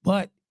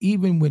 But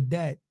even with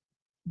that,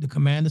 the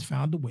Commanders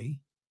found a way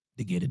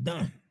to get it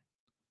done.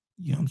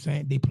 You know what I'm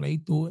saying? They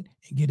played through it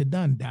and get it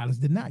done. Dallas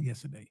did not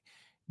yesterday.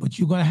 But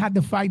you're going to have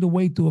to fight the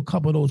way through a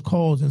couple of those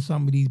calls in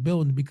some of these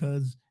buildings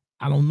because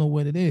I don't know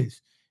what it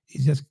is.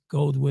 It just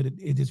goes with it.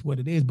 It is what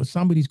it is. But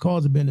some of these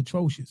calls have been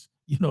atrocious.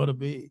 You know what I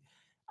mean?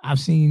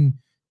 I've seen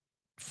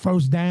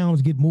first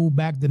downs get moved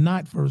back to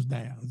not first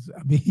downs.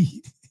 I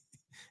mean,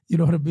 you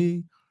know what I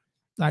mean?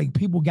 Like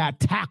people got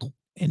tackled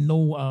and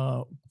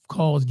no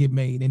calls get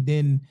made. And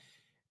then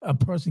a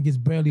person gets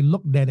barely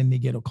looked at and they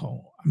get a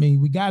call. I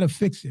mean, we got to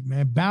fix it,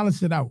 man.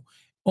 Balance it out.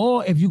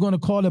 Or if you're going to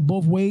call it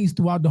both ways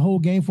throughout the whole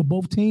game for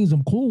both teams,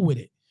 I'm cool with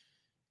it.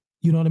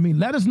 You know what I mean?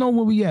 Let us know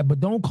where we at,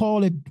 but don't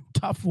call it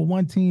tough for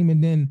one team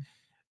and then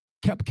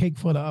cupcake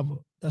for the other.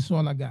 That's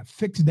all I got.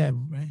 Fix that,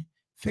 man.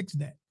 Fix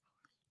that.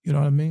 You know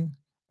what I mean?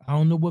 I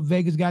don't know what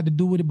Vegas got to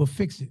do with it, but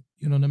fix it.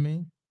 You know what I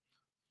mean?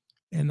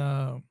 And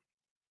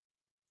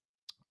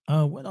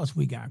what else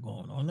we got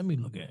going on? Let me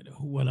look at it.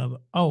 Whatever.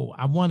 Oh,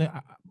 I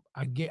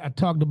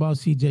talked about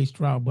CJ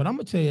Stroud, but I'm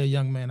gonna tell you a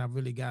young man I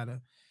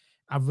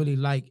really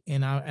like,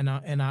 and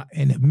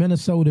if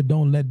Minnesota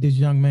don't let this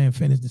young man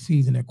finish the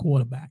season at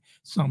quarterback,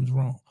 something's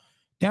wrong.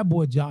 That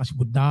boy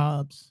Joshua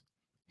Dobbs,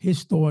 his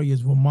story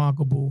is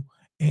remarkable,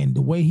 and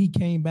the way he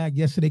came back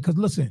yesterday. Because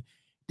listen,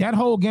 that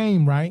whole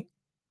game, right?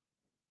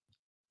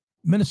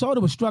 Minnesota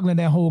was struggling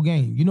that whole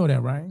game. You know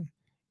that, right?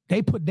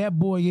 They put that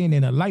boy in,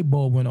 and a light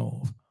bulb went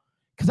off.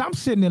 Because I'm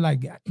sitting there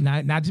like,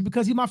 not just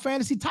because he's my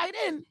fantasy tight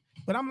end,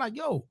 but I'm like,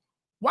 yo,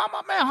 why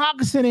my man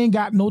Hawkinson ain't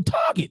got no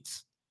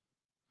targets?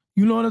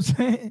 You know what I'm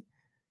saying?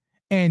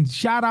 And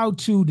shout out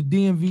to the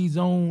DMV's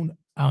own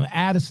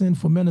Addison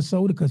for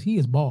Minnesota because he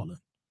is balling.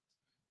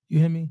 You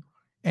hear me?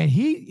 And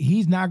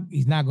he's not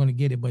going to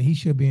get it, but he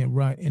should be in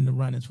the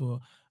runnings for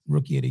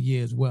Rookie of the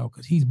Year as well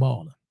because he's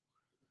balling.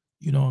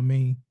 You know what I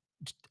mean?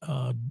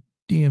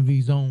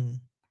 DMV's own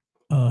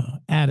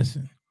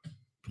Addison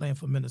playing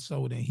for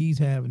Minnesota, and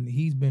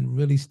he's been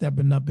really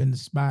stepping up in the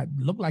spot.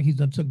 Looked like he's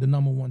done took the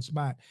number one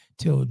spot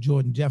till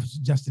Justin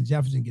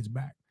Jefferson gets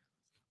back.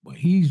 But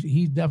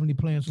he's definitely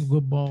playing some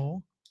good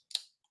ball.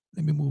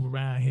 Let me move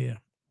around here.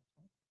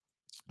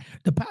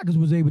 The Packers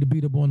was able to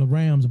beat up on the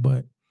Rams,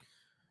 but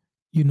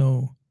you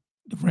know,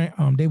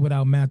 they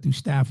without Matthew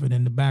Stafford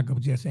and the backup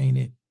just ain't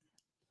it.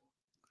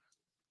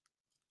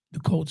 The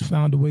Colts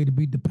found a way to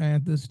beat the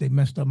Panthers. They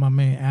messed up my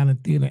man Allen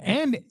Thielen,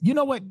 and you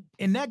know what?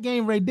 In that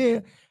game right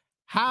there,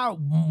 how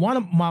one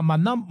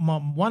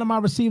of my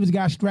receivers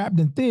got strapped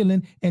in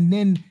Thielen, and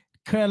then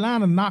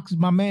Carolina knocks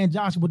my man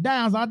Joshua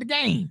Downs out the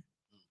game.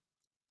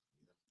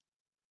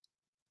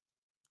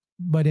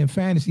 But in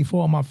fantasy,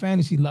 for all my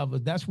fantasy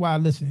lovers, that's why,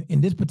 listen,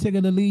 in this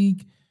particular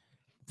league,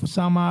 for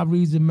some odd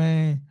reason,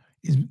 man,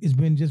 it's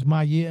been just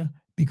my year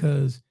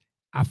because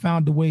I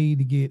found a way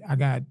to get,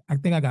 I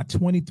think I got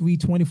 23,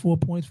 24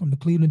 points from the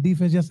Cleveland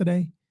defense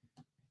yesterday.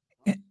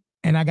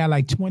 And I got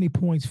like 20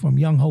 points from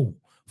Young Ho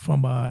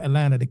from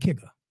Atlanta, the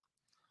kicker.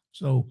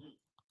 So,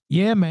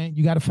 yeah, man,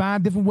 you got to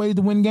find different ways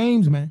to win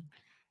games, man.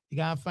 You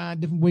got to find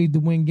different ways to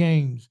win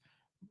games.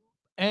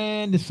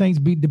 And the Saints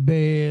beat the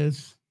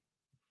Bears.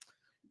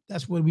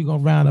 That's what we're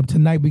going to round up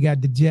tonight. We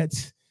got the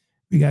Jets.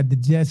 We got the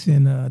Jets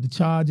and the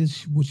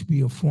Chargers, which will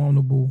be a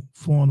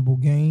formidable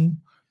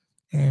game.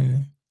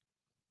 And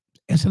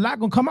it's a lot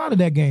going to come out of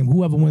that game,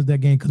 whoever wins that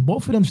game, because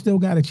both of them still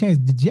got a chance.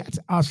 The Jets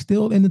are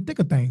still in the thick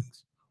of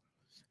things.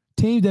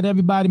 teams that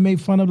everybody made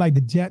fun of, like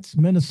the Jets,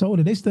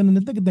 Minnesota, they still in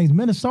the thick of things.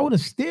 Minnesota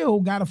still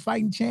got a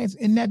fighting chance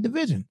in that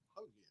division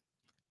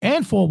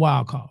and for a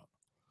wild card.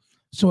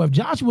 So if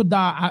Joshua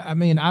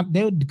Dobbs,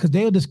 because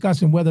they were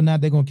discussing whether or not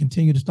they're going to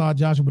continue to start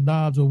Joshua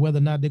Dobbs or whether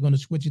or not they're going to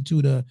switch it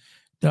to the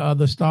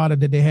other starter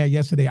that they had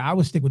yesterday. I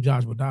would stick with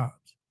Joshua Dobbs.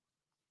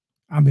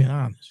 I'm being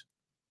honest.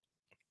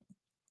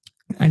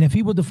 And if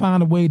he was to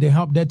find a way to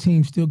help that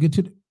team still get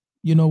to,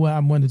 you know what, I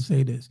wanted to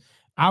say this.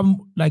 I'm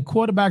like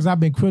quarterbacks I've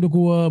been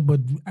critical of, but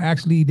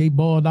actually they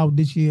balled out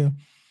this year.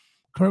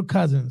 Kirk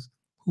Cousins,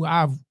 who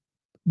I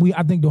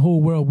think the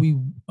whole world we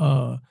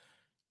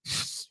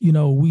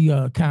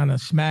kind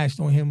of smashed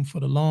on him for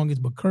the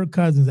longest, but Kirk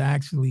Cousins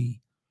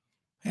actually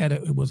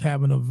was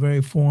having a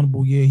very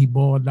formidable year. He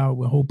balled out.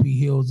 We hope he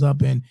heals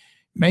up and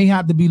may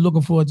have to be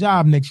looking for a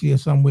job next year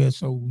somewhere.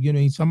 So,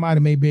 somebody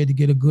may be able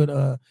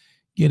to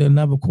get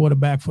another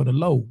quarterback for the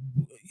low.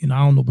 I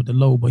don't know about the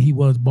low, but he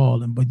was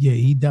balling. But yeah,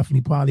 he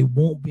definitely probably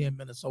won't be in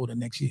Minnesota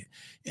next year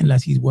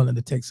unless he's willing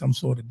to take some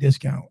sort of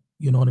discount.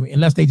 You know what I mean?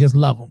 Unless they just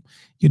love him.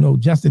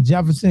 Justin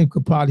Jefferson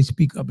could probably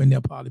speak up and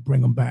they'll probably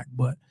bring him back.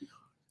 But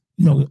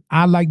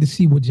I like to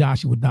see what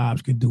Joshua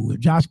Dobbs can do. If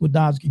Joshua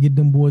Dobbs can get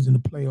them boys in the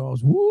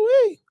playoffs,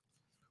 woo-wee,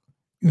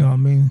 you know what I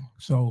mean?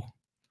 So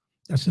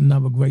that's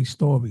another great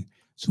story.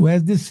 So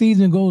as this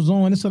season goes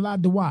on, it's a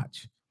lot to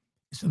watch.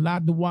 It's a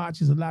lot to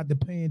watch. It's a lot to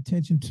pay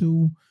attention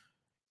to.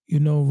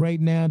 Right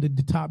now the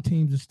top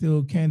teams are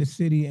still Kansas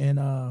City and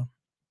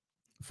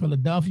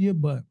Philadelphia,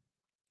 but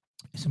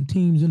some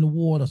teams in the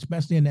water,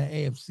 especially in the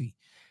AFC.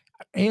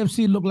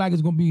 AFC look like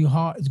it's going to be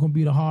hard. It's going to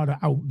be the harder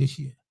out this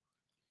year.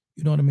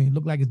 You know what I mean?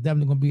 Look like it's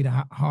definitely going to be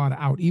the harder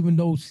out. Even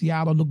though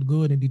Seattle looked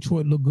good and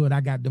Detroit looked good,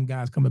 I got them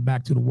guys coming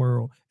back to the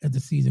world as the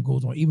season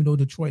goes on. Even though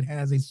Detroit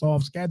has a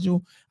soft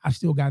schedule, I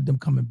still got them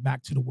coming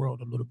back to the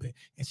world a little bit.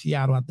 And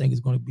Seattle, I think, is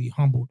going to be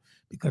humbled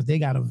because they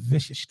got a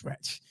vicious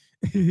stretch.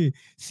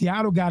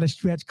 Seattle got a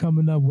stretch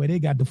coming up where they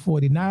got the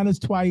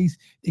 49ers twice.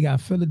 They got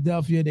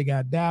Philadelphia. They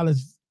got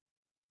Dallas.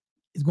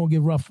 It's going to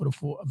get rough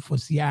for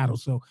Seattle.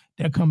 So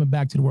they're coming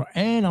back to the world.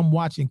 And I'm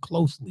watching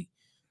closely.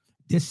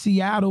 This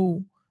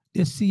Seattle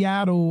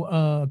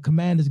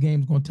Commanders game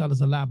is going to tell us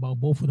a lot about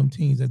both of them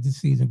teams as this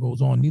season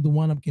goes on. Neither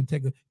one of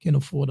them can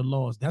afford a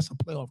loss. That's a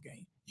playoff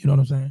game. You know what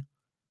I'm saying?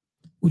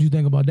 What do you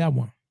think about that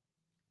one?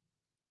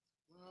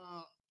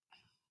 Well,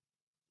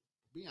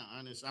 being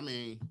honest,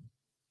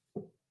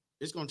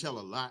 it's going to tell a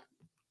lot,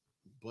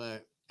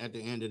 but at the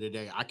end of the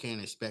day, I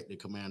can't expect the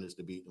Commanders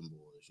to beat them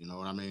boys. You know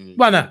what I mean?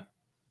 Why not?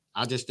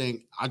 I just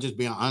being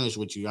honest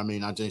with you,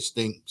 I just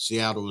think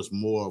Seattle is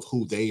more of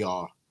who they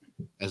are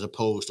as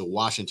opposed to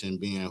Washington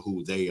being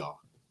who they are.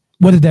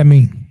 What does that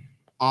mean?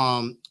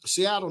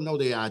 Seattle know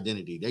their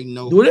identity. They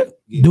know. Do they?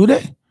 Yeah. Do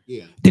they?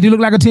 Yeah. Did he look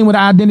like a team with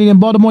an identity in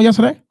Baltimore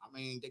yesterday?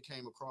 They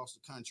came across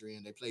the country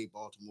and they played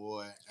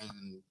Baltimore,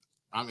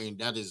 and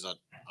that is a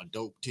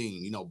dope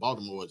team.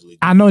 Baltimore is legit.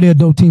 I know they're a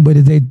dope team, but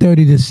is they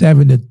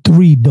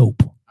 30-7-3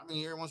 dope?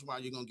 Every once in a while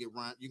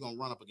you're gonna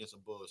run up against a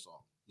buzzsaw.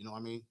 You know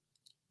what I mean?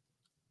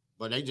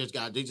 But they just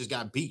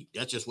got beat.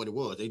 That's just what it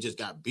was. They just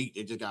got beat.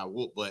 They just got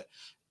whooped. But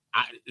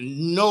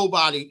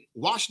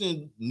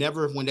Washington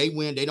never, when they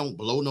win, they don't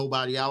blow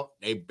nobody out.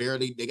 They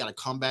got to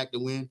come back to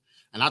win.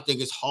 And I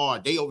think it's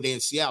hard. They over there in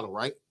Seattle,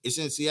 right? It's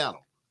in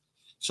Seattle.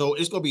 So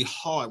it's going to be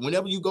hard.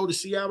 Whenever you go to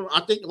Seattle,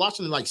 I think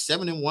Washington like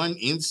 7-1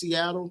 in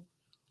Seattle.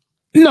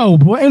 No,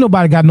 boy, ain't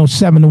nobody got no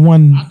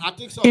 7-1 I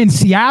think so. In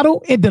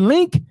Seattle, at the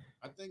Link.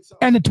 I think so.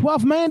 And the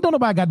 12th man, don't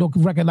nobody got no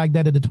record like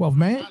that at the 12th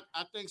man.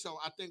 I think so.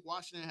 I think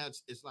Washington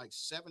it's like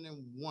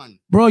 7-1.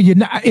 Bro,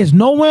 it's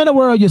nowhere in the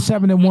world you're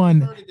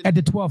 7-1 at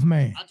the 12th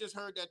man. I just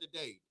heard that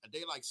today.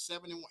 They like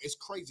 7-1. It's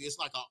crazy. It's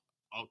like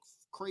a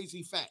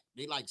crazy fact.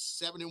 They like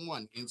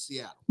 7-1 in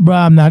Seattle. Bro,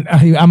 I'm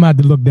gonna have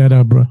to look that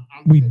up, bro.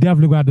 We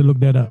definitely got to look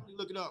that up.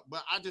 Look it up.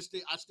 But I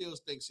still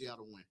think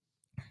Seattle win.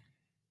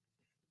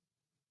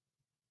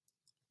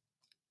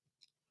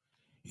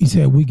 He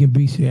said we can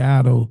beat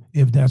Seattle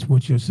if that's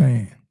what you're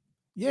saying.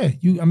 Yeah,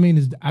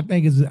 I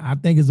think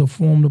it's a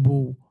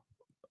formidable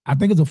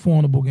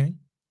game.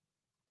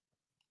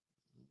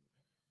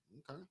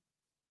 Okay.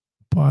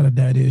 Part of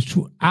that is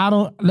true.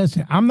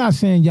 I'm not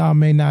saying y'all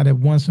may not have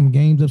won some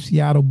games of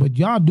Seattle, but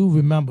y'all do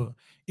remember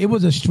it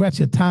was a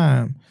stretch of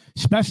time,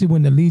 especially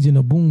when the Legion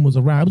of Boom was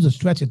around. It was a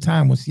stretch of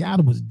time when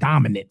Seattle was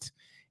dominant.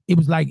 It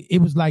was like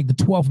the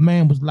 12th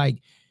man was like,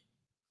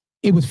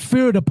 it was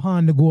feared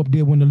upon to go up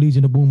there when the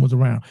Legion of Boom was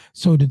around.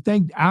 So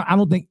I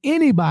don't think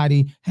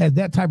anybody has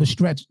that type of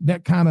stretch,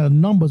 that kind of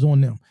numbers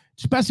on them,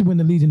 especially when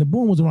the Legion of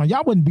Boom was around.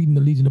 Y'all wasn't beating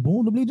the Legion of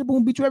Boom. The Legion of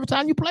Boom beat you every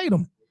time you played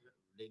them.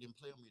 They didn't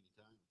play them many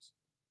times.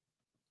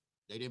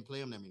 They didn't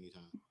play them that many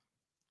times.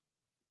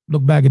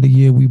 Look back at the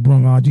year we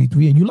brung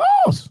RG3 and you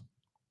lost.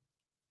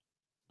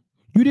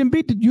 You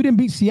didn't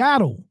beat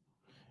Seattle.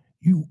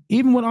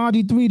 Even with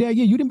RG3 that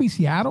year, you didn't beat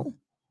Seattle.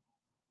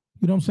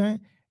 You know what I'm saying?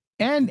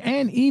 And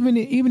even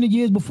the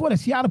years before that,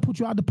 Seattle put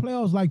you out the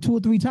playoffs like 2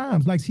 or 3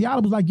 times. Like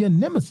Seattle was like your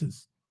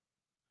nemesis.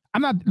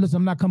 I'm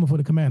not coming for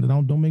the Commanders.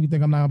 Don't make me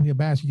think I'm not up here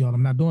bashing y'all.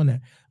 I'm not doing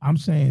that. I'm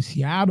saying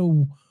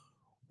Seattle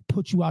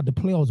put you out the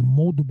playoffs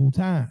multiple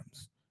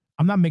times.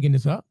 I'm not making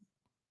this up.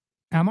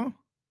 Am I? I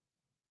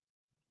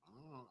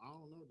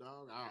don't know,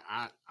 dog.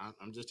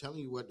 I'm just telling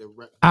you what the.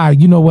 All right,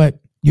 you know what?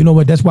 You know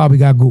what? That's why we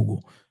got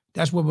Google.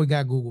 That's what we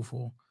got Google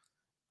for.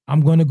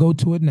 I'm gonna go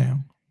to it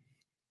now.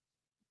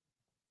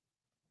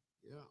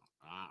 Yeah,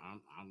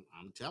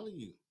 I'm telling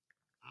you.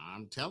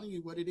 I'm telling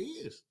you what it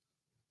is.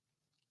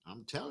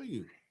 I'm telling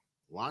you.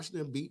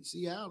 Washington beat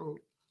Seattle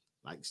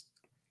like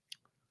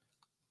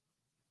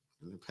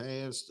in the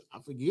past. I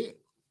forget.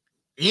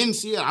 In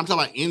Seattle. I'm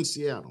talking about in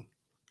Seattle.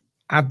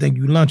 I think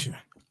you lunching.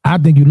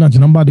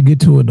 I'm about to get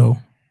to it though.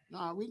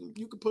 Nah,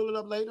 you can pull it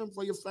up later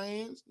for your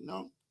fans. You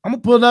know. I'm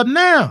gonna pull it up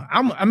now.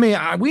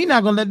 We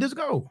not gonna let this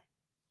go.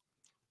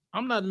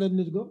 I'm not letting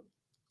this go.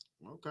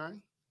 Okay.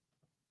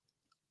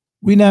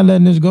 We're not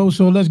letting this go,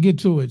 so let's get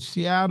to it.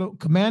 Seattle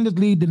Commanders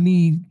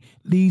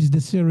leads the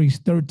series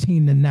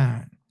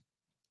 13-9.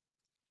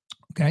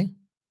 Okay,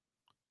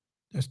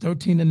 that's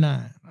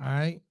 13-9. All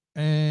right,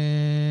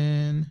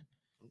 and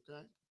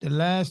the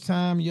last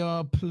time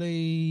y'all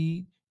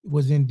played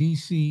was in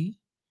DC.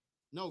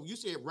 No, you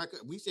said record.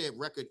 We said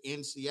record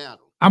in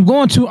Seattle. I'm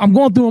going through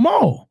them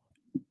all.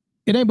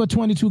 It ain't but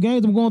 22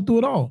 games. I'm going through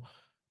it all.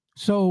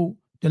 So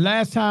the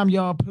last time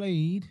y'all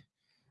played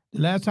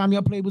was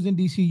in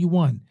DC. You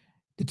won.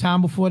 The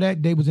time before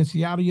that, they was in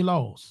Seattle. You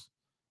lost.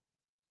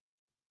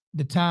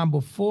 The time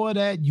before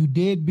that, you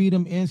did beat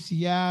them in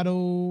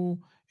Seattle,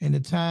 and the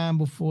time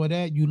before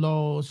that, you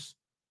lost.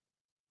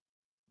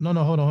 No,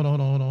 hold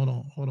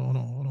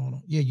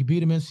on. Yeah, you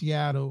beat them in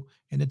Seattle,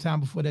 and the time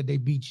before that, they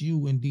beat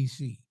you in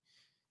DC.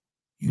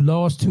 You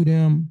lost to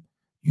them.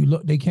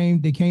 They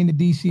came to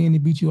DC and they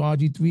beat you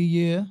RG3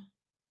 year.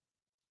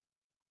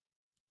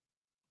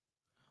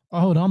 Oh,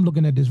 hold on, I'm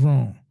looking at this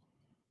wrong.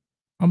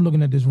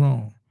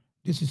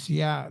 This is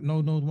Seattle.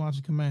 No,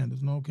 Washington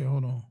Commanders. No, okay,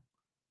 hold on.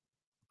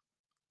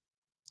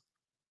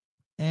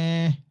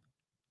 And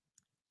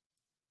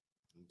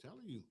I'm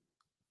telling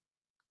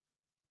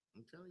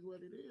you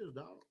what it is,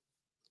 dog.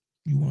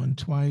 You won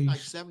twice. Like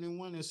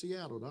 71 in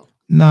Seattle, dog.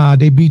 Nah,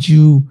 they beat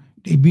you.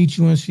 They beat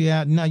you in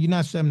Seattle. No, you're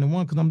not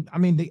 71 because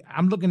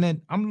I'm looking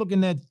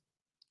at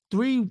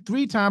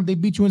three times they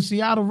beat you in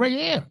Seattle right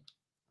here.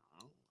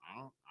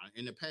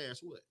 In the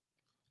past, what?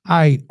 All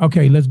right,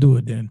 okay, let's do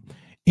it then.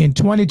 In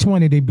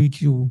 2020, they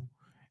beat you.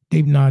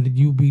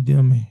 You beat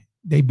them.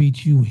 They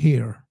beat you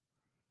here.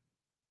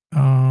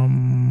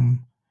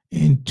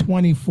 In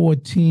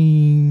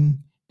 2014,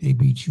 they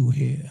beat you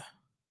here.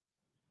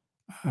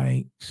 All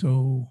right,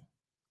 so,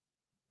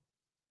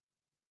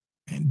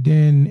 and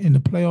then in the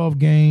playoff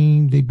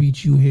game, they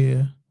beat you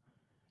here.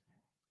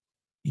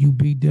 You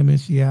beat them in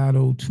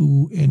Seattle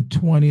in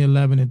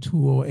 2011 and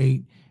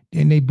 2008.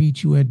 Then they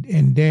beat you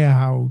in their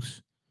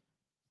house.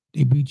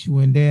 They beat you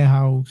in their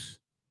house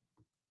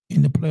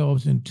in the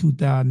playoffs in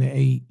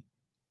 2008.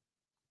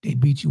 They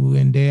beat you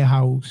in their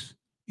house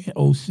in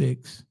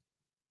 2006.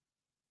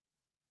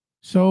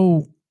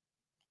 So,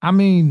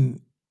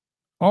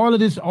 all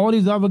these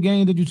other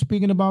games that you're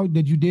speaking about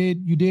that you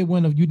did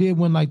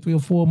win like 3 or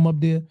 4 of them up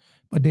there,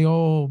 but they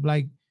all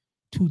like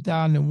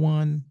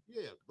 2001.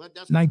 Yeah, but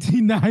that's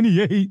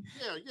 1998. Yeah.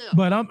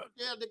 But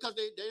because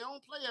they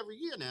don't play every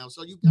year now.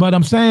 So you. But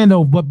I'm saying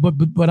though,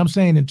 but I'm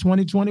saying in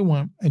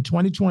 2021 and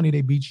 2020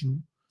 they beat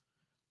you,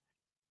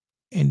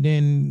 and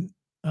then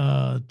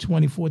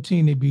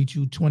 2014 they beat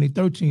you,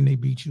 2013 they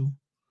beat you.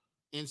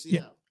 In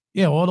Seattle.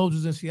 Yeah, all those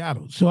was in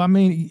Seattle. So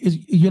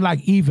you're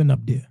like even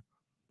up there.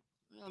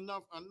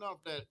 Enough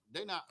that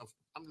they not.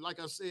 Like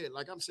I said,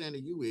 like I'm saying to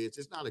you,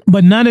 it's not a.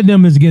 But none of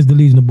them is against the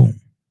Legion of Boom.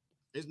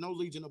 There's no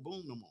Legion of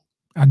Boom no more.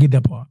 I get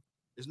that part.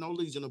 There's no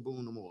Legion of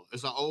Boom no more.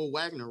 It's an old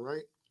Wagner,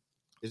 right?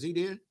 Is he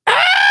there?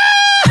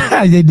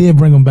 They did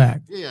bring him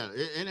back. Yeah,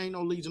 it ain't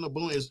no Legion of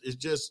Boom. It's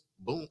just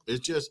Boom.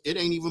 It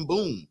ain't even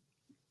Boom.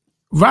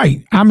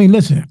 Right.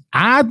 Listen,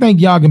 I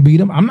think y'all can beat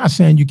them. I'm not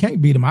saying you can't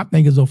beat them. I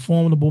think it's a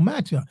formidable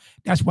matchup.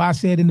 That's why I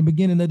said in the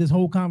beginning of this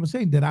whole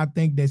conversation that I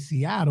think that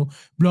Seattle,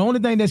 the only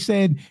thing that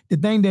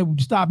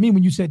stopped me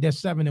when you said they're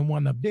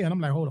 7-1 up there, and I'm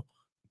like, hold on.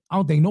 I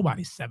don't think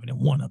nobody's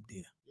 7-1 up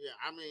there. Yeah,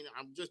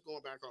 I'm just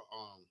going back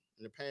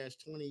in the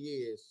past 20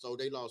 years. So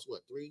they lost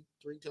what, three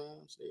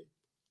times there?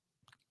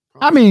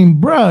 Probably.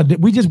 Bruh,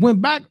 we just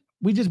went back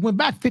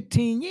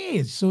 15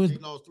 years. So they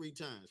lost 3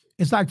 times.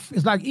 It's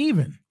like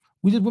even.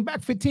 We just went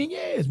back 15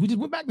 years. We just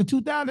went back to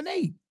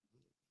 2008.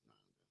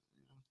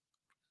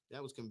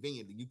 That was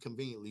convenient. You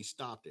conveniently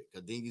stopped it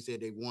because then you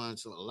said they won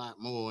a lot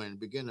more in the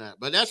beginning.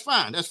 But that's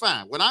fine. That's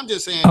fine. What I'm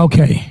just saying.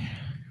 Okay.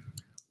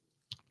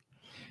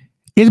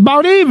 It's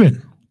about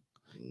even.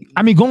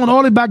 Going all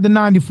the way back to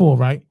 94,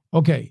 right?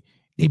 Okay.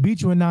 They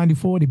beat you in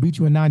 94. They beat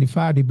you in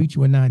 95. They beat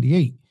you in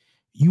 98.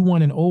 You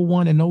won in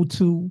 01 and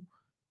 02,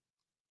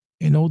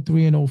 in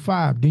 03 and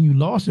 05. Then you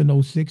lost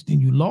in 06.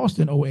 Then you lost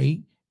in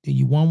 08. Then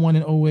you won one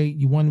in 08.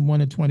 You won one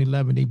in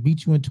 2011. They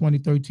beat you in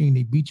 2013.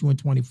 They beat you in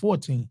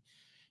 2014.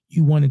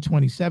 You won in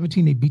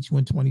 2017. They beat you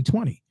in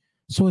 2020.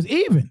 So it's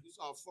even. You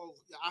saw 4.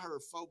 I heard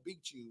 4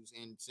 beat yous,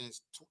 and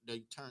since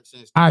they turned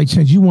since. All right,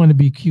 since you want to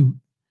be cute,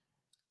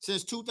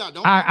 Since 2000.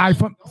 Don't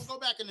go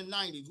back in the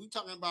 90s. We're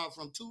talking about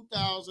from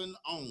 2000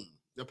 on.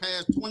 The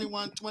past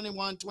 21,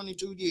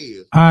 22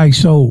 years. All right,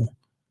 so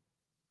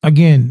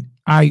again,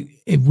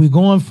 if we're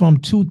going from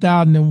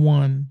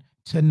 2001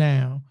 to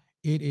now,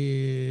 it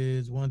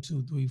is 1,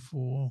 2, 3,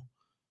 4.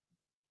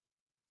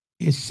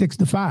 It's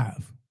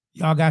 6-5.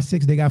 Y'all got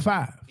 6, they got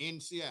 5.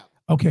 In Seattle.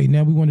 Okay,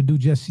 now we want to do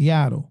just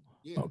Seattle.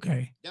 Yeah,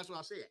 okay. That's what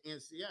I said.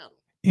 In Seattle.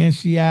 In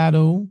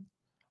Seattle.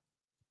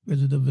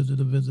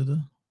 Visitor.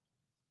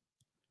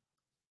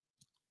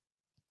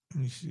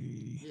 Let me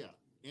see. Yeah,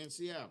 in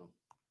Seattle.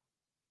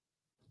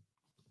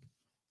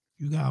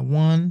 You got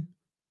 1,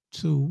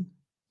 2.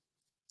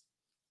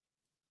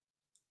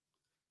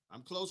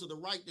 I'm closer to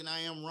right than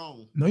I am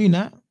wrong. No, you're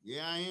not.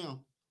 Yeah, I am.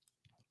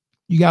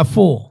 You got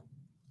 4.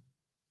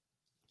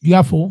 You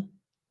got 4. All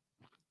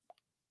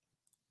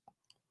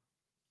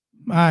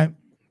right.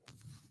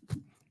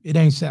 It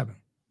ain't 7.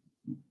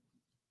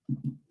 No.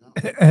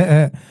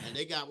 And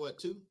they got what,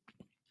 2?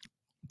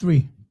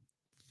 3.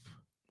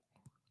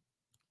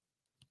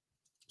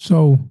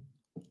 So,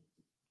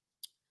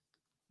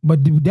 but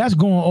that's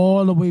going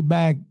all the way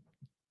back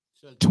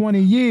 20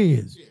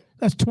 years.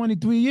 That's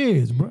 23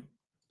 years, bro.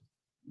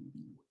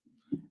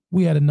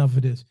 We had enough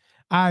of this.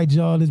 All right,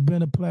 y'all. It's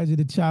been a pleasure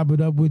to chop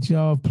it up with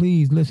y'all.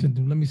 Please listen.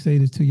 Let me say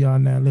this to y'all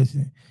now.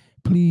 Listen.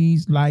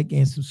 Please like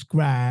and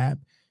subscribe.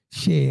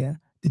 Share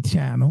the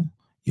channel.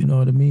 You know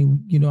what I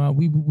mean? You know,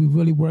 we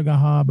really working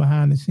hard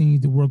behind the scenes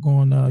to work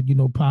on,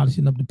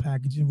 polishing up the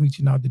package and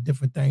reaching out to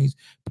different things.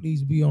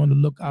 Please be on the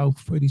lookout.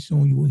 Pretty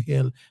soon you will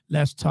hear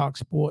Let's Talk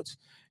Sports.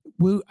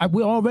 We're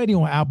already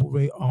on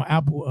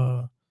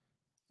Apple.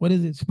 What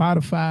is it?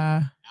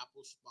 Spotify.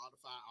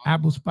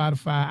 Apple,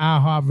 Spotify,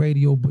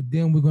 iHeartRadio. But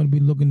then we're going to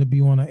be looking to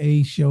be on an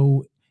A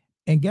show.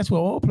 And guess what?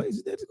 All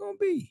places that's going to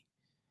be.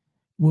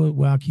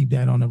 Well, I'll keep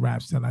that on the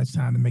wraps till it's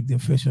time to make the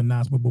official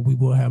announcement, but we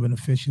will have an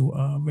official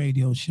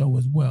radio show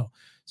as well.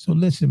 So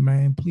listen,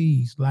 man,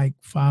 please like,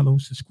 follow,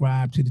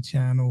 subscribe to the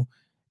channel,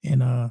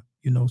 and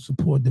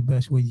support the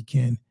best way you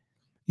can.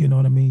 You know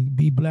what I mean?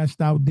 Be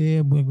blessed out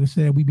there. Like we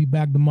said, we be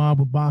back tomorrow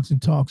with Boxing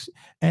Talks.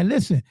 And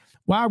listen,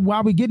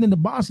 while we getting into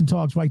Boxing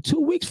Talks, right?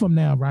 2 weeks from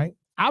now, right?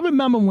 I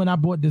remember when I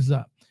brought this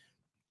up.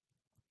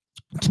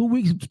 2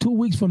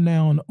 weeks from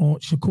now on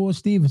Shakur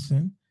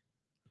Stevenson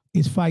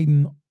is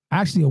fighting.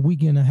 Actually, a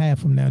week and a half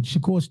from now,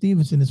 Shakur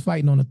Stevenson is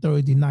fighting on a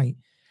Thursday night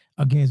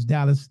against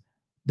Edwin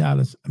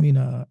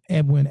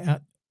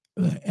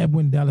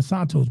De Los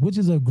Santos, which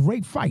is a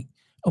great fight,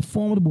 a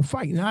formidable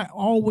fight. And I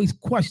always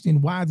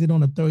question, why is it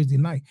on a Thursday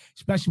night,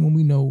 especially when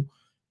we know,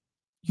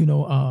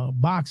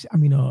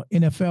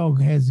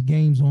 NFL has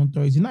games on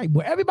Thursday night.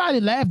 But everybody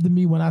laughed at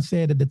me when I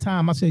said at the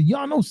time, I said,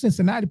 y'all know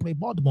Cincinnati played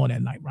Baltimore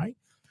that night, right?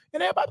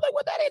 And everybody's like,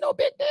 well, that ain't no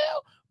big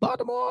deal.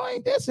 Baltimore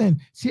ain't this,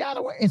 and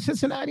Seattle and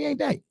Cincinnati ain't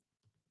that.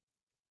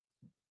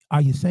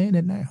 Are you saying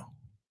it now?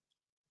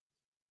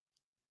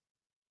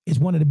 It's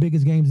one of the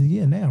biggest games of the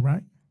year now,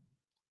 right?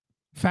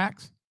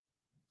 Facts.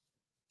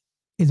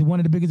 Is it one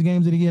of the biggest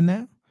games of the year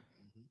now?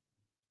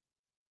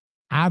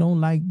 I don't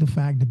like the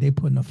fact that they're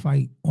putting a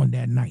fight on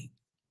that night.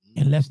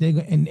 Unless they go,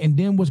 and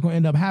then what's going to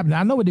end up happening?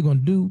 I know what they're going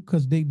to do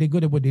because they're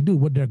good at what they do.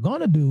 What they're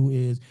going to do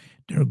is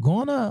they're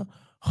going to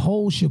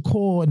hold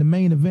Shakur in the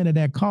main event of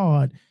that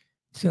card.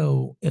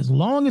 So as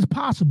long as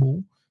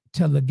possible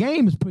till the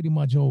game is pretty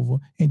much over,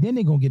 and then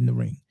they're going to get in the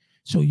ring.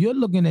 So you're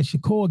looking at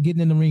Shakur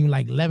getting in the ring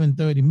like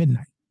 11:30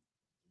 midnight.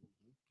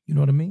 You know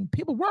what I mean?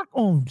 People work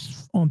on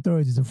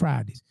Thursdays and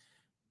Fridays.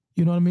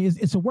 You know what I mean?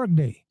 It's a work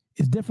day.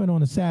 It's different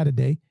on a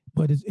Saturday,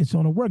 but it's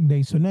on a work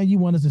day. So now you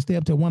want us to stay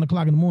up till 1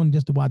 o'clock in the morning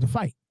just to watch a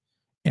fight.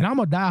 And I'm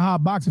a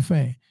diehard boxing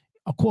fan.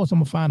 Of course, I'm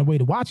going to find a way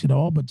to watch it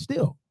all, but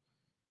still,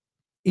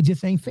 it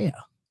just ain't fair.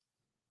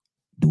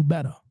 Do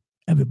better,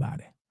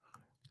 everybody.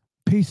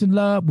 Peace and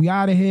love. We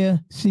out of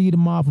here. See you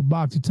tomorrow for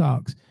Boxing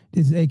Talks.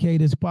 This is A.K.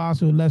 the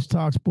sponsor. Let's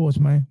Talk Sports,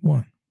 man.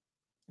 1.